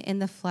sin in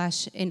the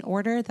flesh in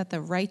order that the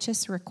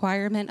righteous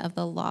requirement of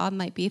the law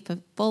might be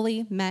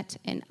fully met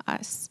in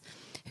us,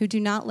 who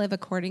do not live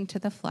according to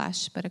the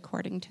flesh, but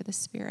according to the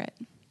Spirit.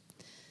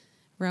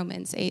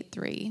 Romans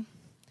 8:3.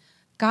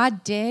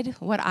 God did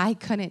what I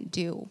couldn't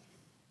do.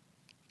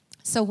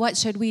 So what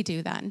should we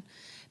do then?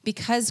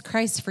 Because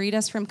Christ freed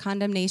us from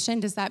condemnation,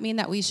 does that mean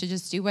that we should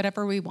just do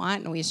whatever we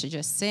want and we should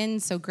just sin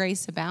so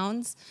grace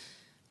abounds?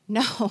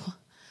 No.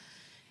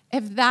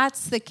 If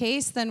that's the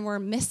case, then we're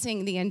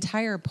missing the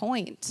entire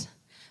point.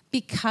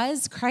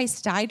 Because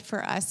Christ died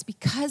for us,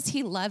 because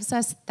he loves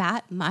us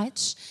that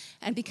much,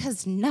 and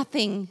because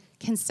nothing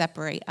can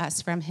separate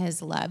us from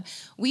his love,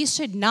 we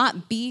should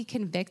not be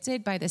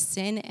convicted by the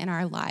sin in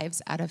our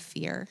lives out of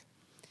fear.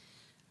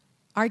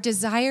 Our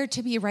desire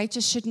to be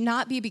righteous should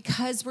not be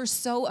because we're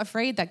so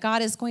afraid that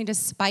God is going to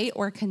spite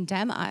or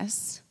condemn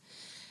us.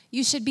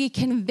 You should be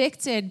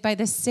convicted by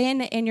the sin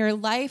in your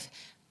life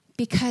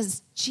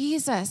because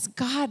Jesus,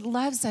 God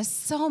loves us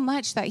so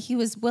much that he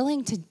was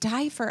willing to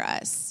die for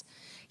us.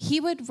 He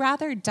would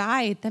rather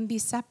die than be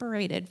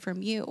separated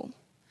from you.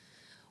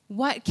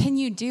 What can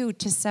you do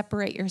to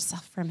separate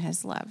yourself from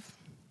his love?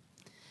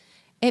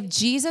 If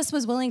Jesus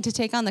was willing to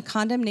take on the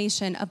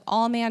condemnation of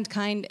all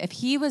mankind, if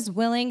he was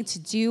willing to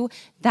do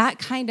that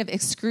kind of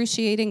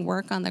excruciating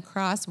work on the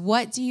cross,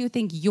 what do you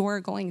think you're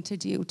going to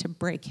do to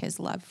break his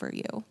love for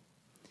you?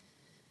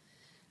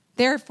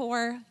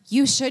 Therefore,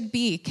 you should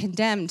be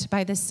condemned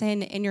by the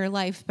sin in your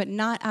life, but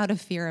not out of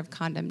fear of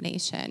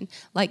condemnation,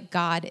 like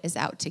God is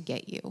out to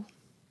get you.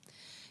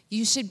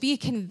 You should be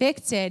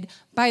convicted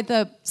by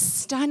the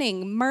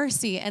stunning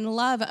mercy and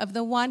love of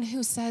the one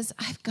who says,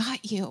 I've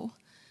got you.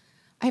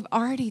 I've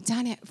already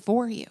done it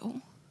for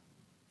you.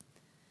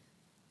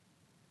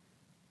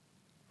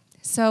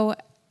 So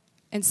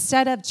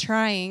instead of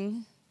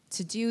trying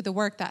to do the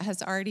work that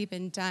has already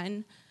been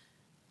done,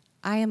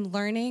 I am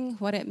learning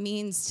what it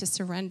means to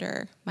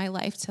surrender my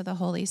life to the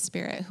Holy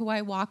Spirit, who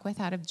I walk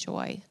with out of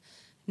joy,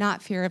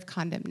 not fear of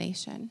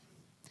condemnation.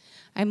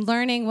 I'm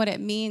learning what it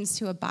means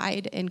to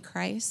abide in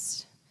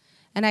Christ.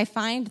 And I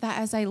find that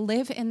as I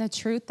live in the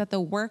truth that the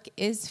work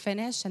is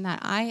finished and that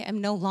I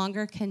am no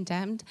longer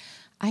condemned,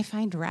 I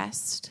find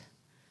rest.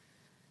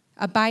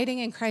 Abiding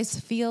in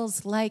Christ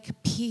feels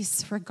like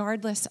peace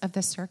regardless of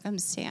the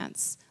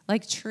circumstance,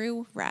 like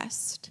true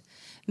rest,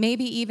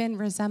 maybe even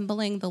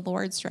resembling the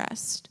Lord's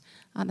rest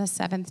on the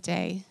seventh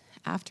day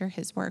after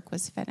his work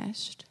was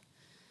finished.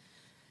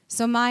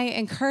 So my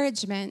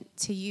encouragement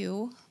to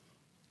you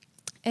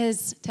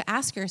is to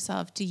ask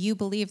yourself, do you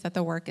believe that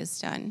the work is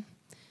done?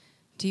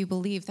 Do you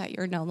believe that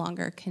you're no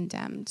longer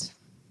condemned?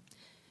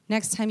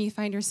 Next time you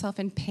find yourself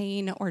in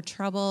pain or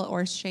trouble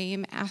or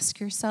shame, ask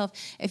yourself,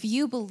 if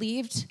you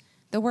believed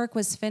the work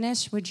was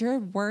finished, would your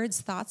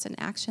words, thoughts, and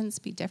actions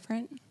be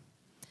different?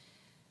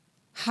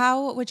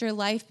 How would your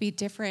life be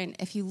different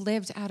if you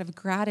lived out of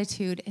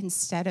gratitude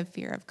instead of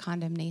fear of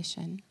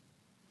condemnation?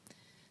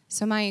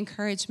 So my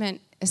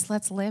encouragement is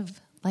let's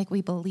live like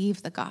we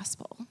believe the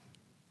gospel,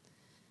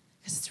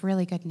 because it's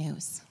really good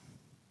news.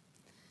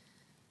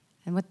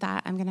 And with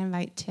that, I'm going to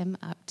invite Tim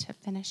up to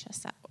finish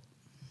us out.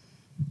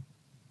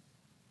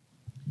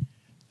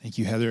 Thank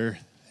you, Heather,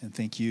 and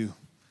thank you,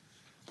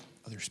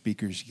 other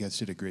speakers. You guys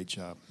did a great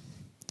job.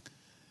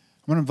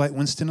 I'm going to invite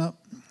Winston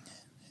up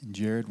and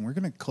Jared, and we're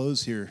going to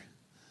close here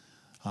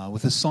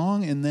with a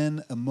song and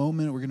then a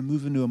moment. We're going to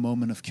move into a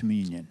moment of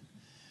communion.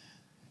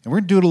 And we're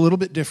going to do it a little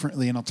bit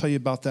differently, and I'll tell you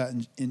about that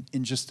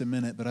in just a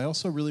minute. But I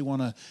also really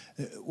want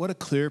to, what a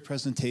clear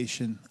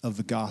presentation of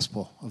the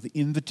gospel, of the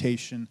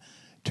invitation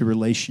to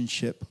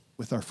relationship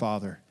with our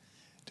Father,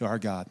 to our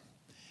God.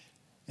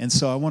 And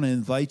so I want to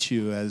invite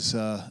you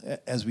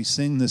as we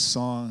sing this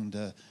song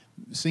to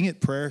sing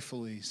it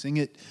prayerfully, sing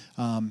it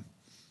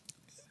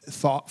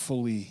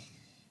thoughtfully,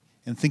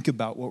 and think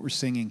about what we're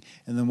singing.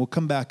 And then we'll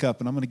come back up,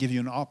 and I'm going to give you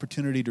an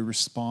opportunity to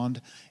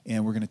respond,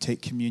 and we're going to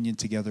take communion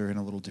together in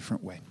a little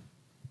different way.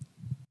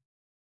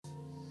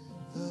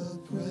 The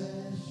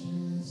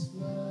precious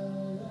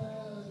blood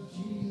of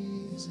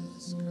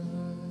Jesus Christ.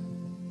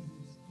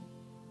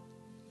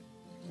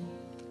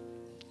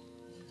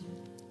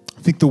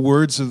 I think the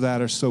words of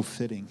that are so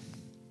fitting.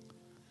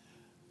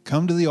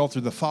 come to the altar.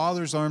 The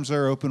Father's arms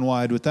are open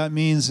wide. What that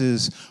means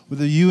is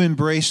whether you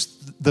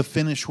embraced the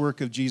finished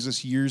work of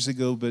Jesus years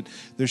ago, but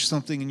there's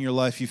something in your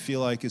life you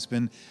feel like has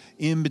been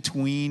in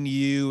between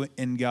you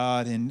and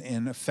God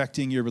and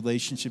affecting your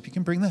relationship, you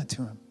can bring that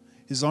to him.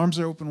 His arms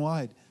are open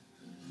wide.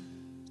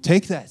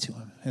 Take that to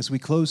him as we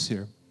close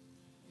here.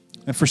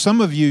 And for some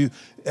of you,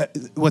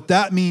 what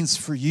that means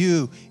for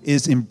you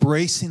is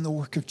embracing the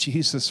work of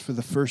Jesus for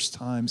the first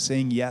time,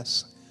 saying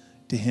yes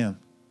to him.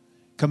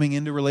 Coming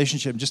into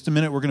relationship. In just a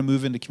minute, we're going to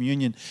move into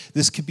communion.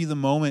 This could be the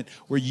moment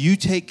where you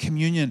take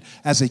communion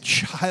as a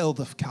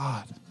child of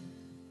God.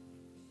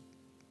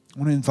 I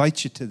want to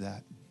invite you to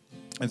that.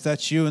 If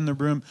that's you in the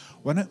room,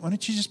 why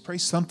don't you just pray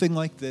something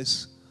like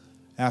this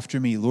after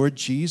me? Lord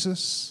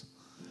Jesus,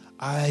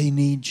 I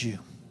need you.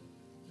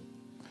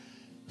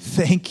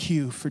 Thank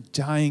you for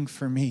dying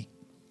for me.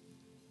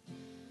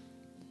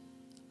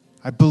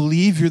 I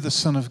believe you're the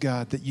Son of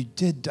God, that you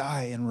did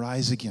die and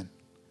rise again.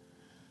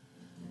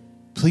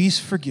 Please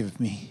forgive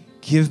me.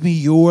 Give me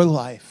your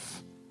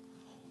life.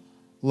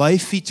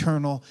 Life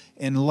eternal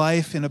and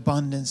life in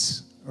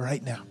abundance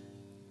right now.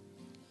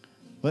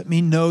 Let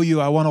me know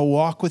you. I want to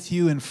walk with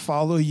you and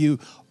follow you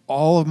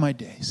all of my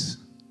days.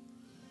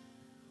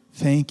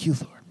 Thank you,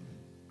 Lord.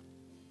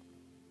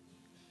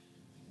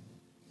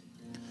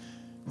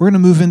 We're going to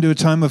move into a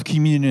time of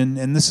communion,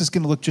 and this is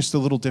going to look just a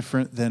little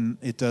different than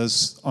it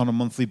does on a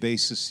monthly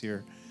basis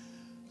here.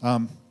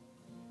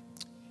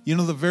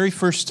 The very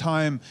first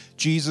time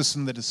Jesus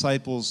and the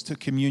disciples took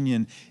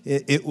communion,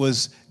 it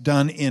was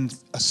done in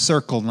a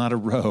circle, not a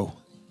row.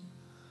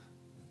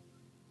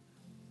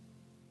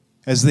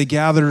 As they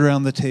gathered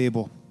around the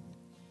table.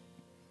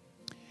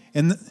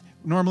 And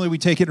normally we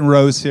take it in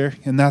rows here,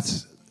 and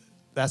that's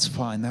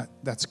fine.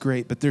 That's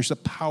great. But there's a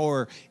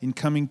power in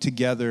coming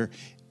together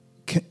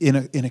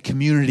in a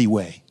community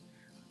way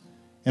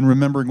and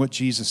remembering what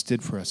Jesus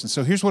did for us. And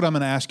so here's what I'm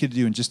going to ask you to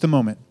do in just a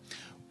moment.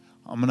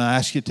 I'm going to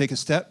ask you to take a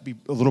step, be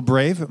a little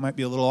brave. It might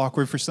be a little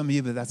awkward for some of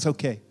you, but that's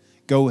okay.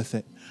 Go with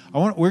it.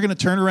 We're going to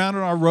turn around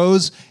in our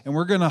rows, and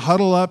we're going to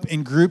huddle up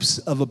in groups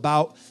of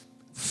about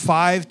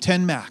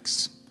 5-10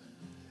 max.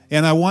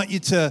 And I want you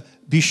to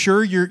be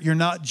sure you're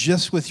not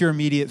just with your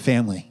immediate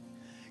family.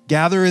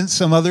 Gather in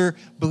some other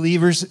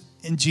believers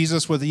in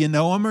Jesus, whether you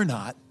know them or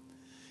not.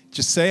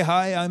 Just say,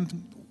 hi, I'm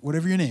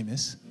whatever your name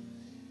is.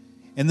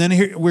 And then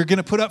here, we're going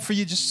to put up for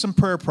you just some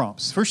prayer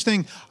prompts. First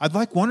thing, I'd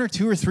like 1 or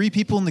 2 or 3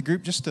 people in the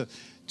group just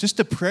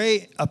to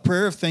pray a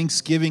prayer of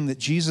thanksgiving that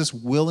Jesus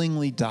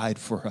willingly died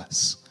for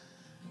us.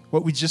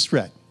 What we just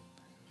read.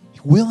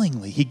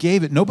 Willingly. He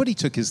gave it. Nobody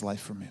took his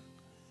life from him.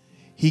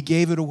 He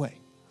gave it away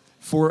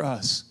for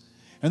us.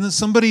 And then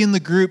somebody in the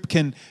group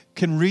can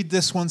read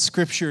this one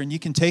scripture, and you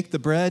can take the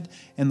bread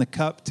and the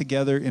cup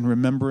together in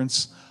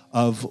remembrance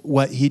of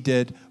what he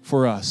did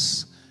for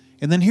us.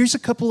 And then here's a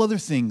couple other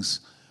things.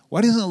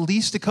 Why doesn't at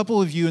least a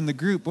couple of you in the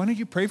group, why don't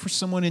you pray for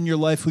someone in your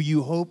life who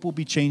you hope will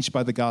be changed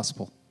by the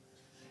gospel?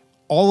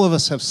 All of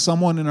us have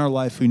someone in our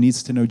life who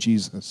needs to know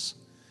Jesus.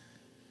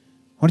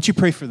 Why don't you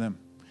pray for them?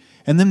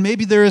 And then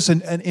maybe there is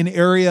an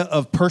area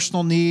of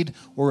personal need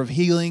or of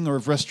healing or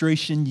of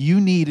restoration you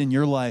need in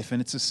your life,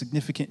 and it's a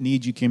significant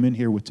need you came in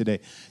here with today.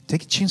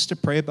 Take a chance to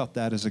pray about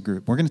that as a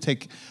group. We're going to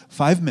take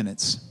 5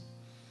 minutes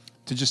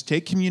to just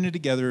take communion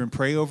together and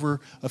pray over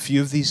a few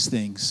of these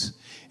things.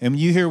 And when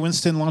you hear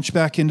Winston launch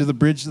back into the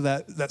bridge of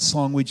that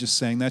song we just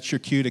sang, that's your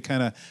cue to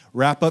kind of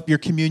wrap up your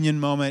communion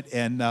moment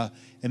and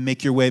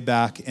make your way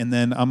back. And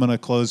then I'm going to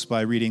close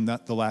by reading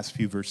the last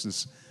few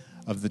verses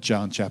of the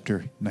John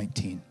chapter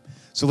 19.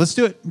 So let's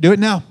do it. Do it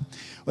now.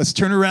 Let's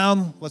turn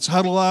around. Let's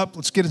huddle up.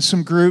 Let's get in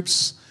some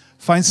groups,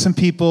 find some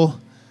people,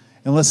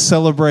 and let's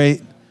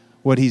celebrate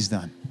what he's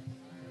done.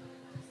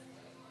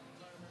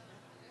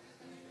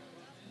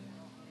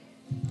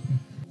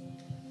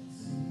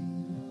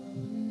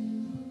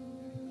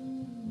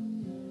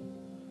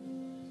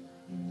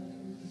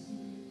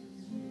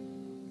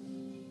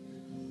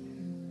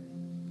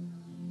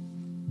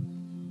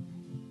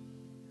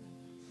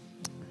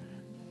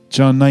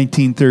 John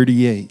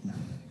 19:38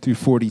 through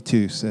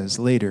 42 says,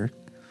 later,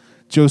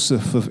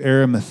 Joseph of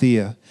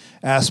Arimathea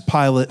asked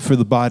Pilate for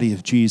the body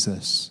of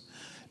Jesus.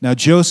 Now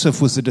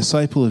Joseph was a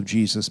disciple of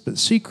Jesus, but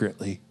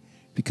secretly,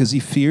 because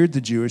he feared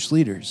the Jewish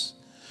leaders.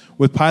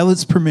 With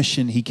Pilate's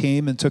permission, he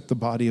came and took the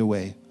body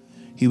away.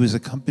 He was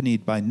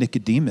accompanied by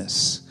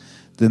Nicodemus,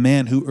 the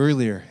man who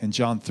earlier, in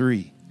John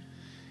 3,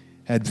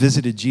 had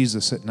visited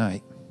Jesus at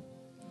night.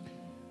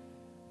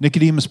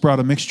 Nicodemus brought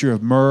a mixture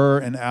of myrrh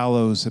and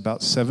aloes,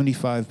 about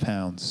 75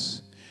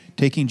 pounds.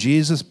 Taking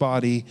Jesus'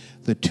 body,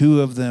 the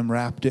two of them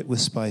wrapped it with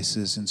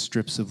spices and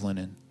strips of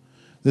linen.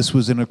 This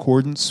was in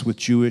accordance with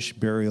Jewish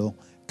burial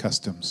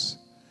customs.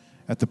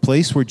 At the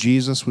place where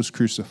Jesus was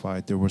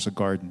crucified, there was a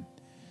garden.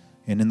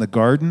 And in the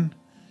garden,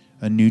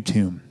 a new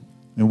tomb,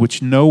 in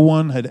which no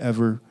one had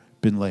ever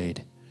been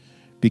laid,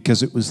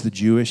 because it was the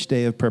Jewish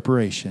day of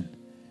preparation.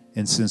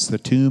 And since the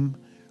tomb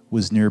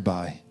was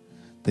nearby,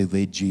 they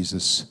laid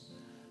Jesus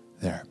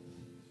there.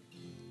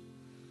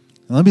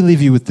 And let me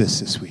leave you with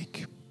this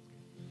week.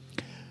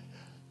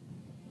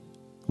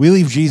 We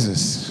leave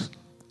Jesus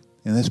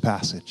in this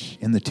passage,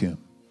 in the tomb.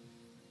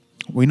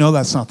 We know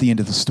that's not the end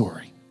of the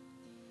story.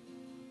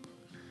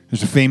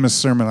 There's a famous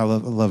sermon, I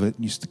love it,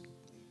 I used to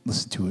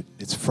listen to it.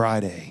 It's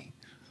Friday.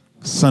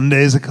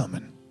 Sunday's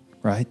a-coming,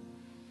 right?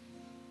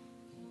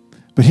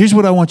 But here's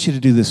what I want you to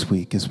do this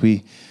week as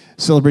we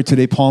celebrate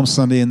today, Palm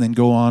Sunday, and then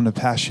go on to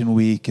Passion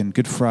Week and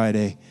Good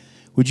Friday.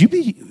 Would you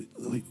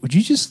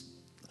just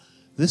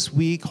this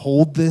week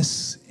hold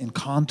this and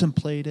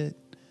contemplate it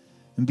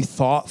and be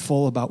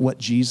thoughtful about what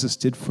Jesus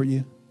did for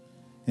you?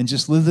 And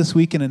just live this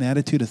week in an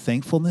attitude of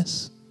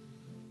thankfulness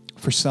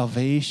for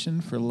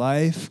salvation, for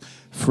life,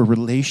 for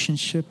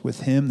relationship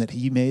with Him, that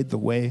He made the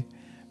way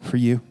for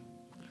you.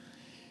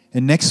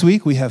 And next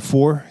week, we have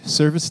 4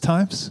 service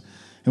times.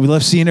 And we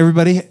love seeing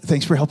everybody.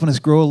 Thanks for helping us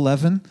grow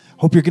 11.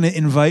 Hope you're going to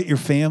invite your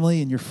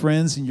family and your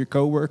friends and your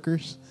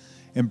coworkers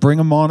and bring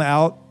them on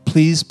out.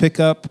 Please pick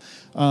up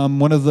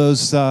one of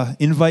those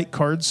invite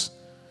cards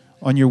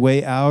on your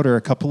way out, or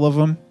a couple of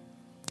them,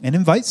 and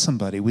invite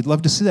somebody. We'd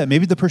love to see that.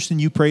 Maybe the person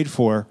you prayed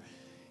for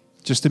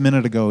just a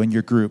minute ago in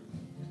your group.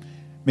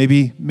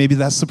 Maybe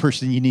that's the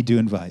person you need to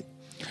invite.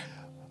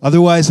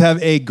 Otherwise, have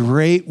a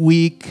great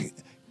week.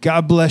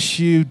 God bless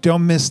you.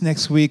 Don't miss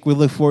next week. We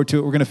look forward to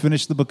it. We're going to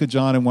finish the book of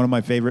John in one of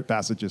my favorite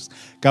passages.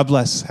 God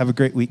bless. Have a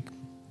great week.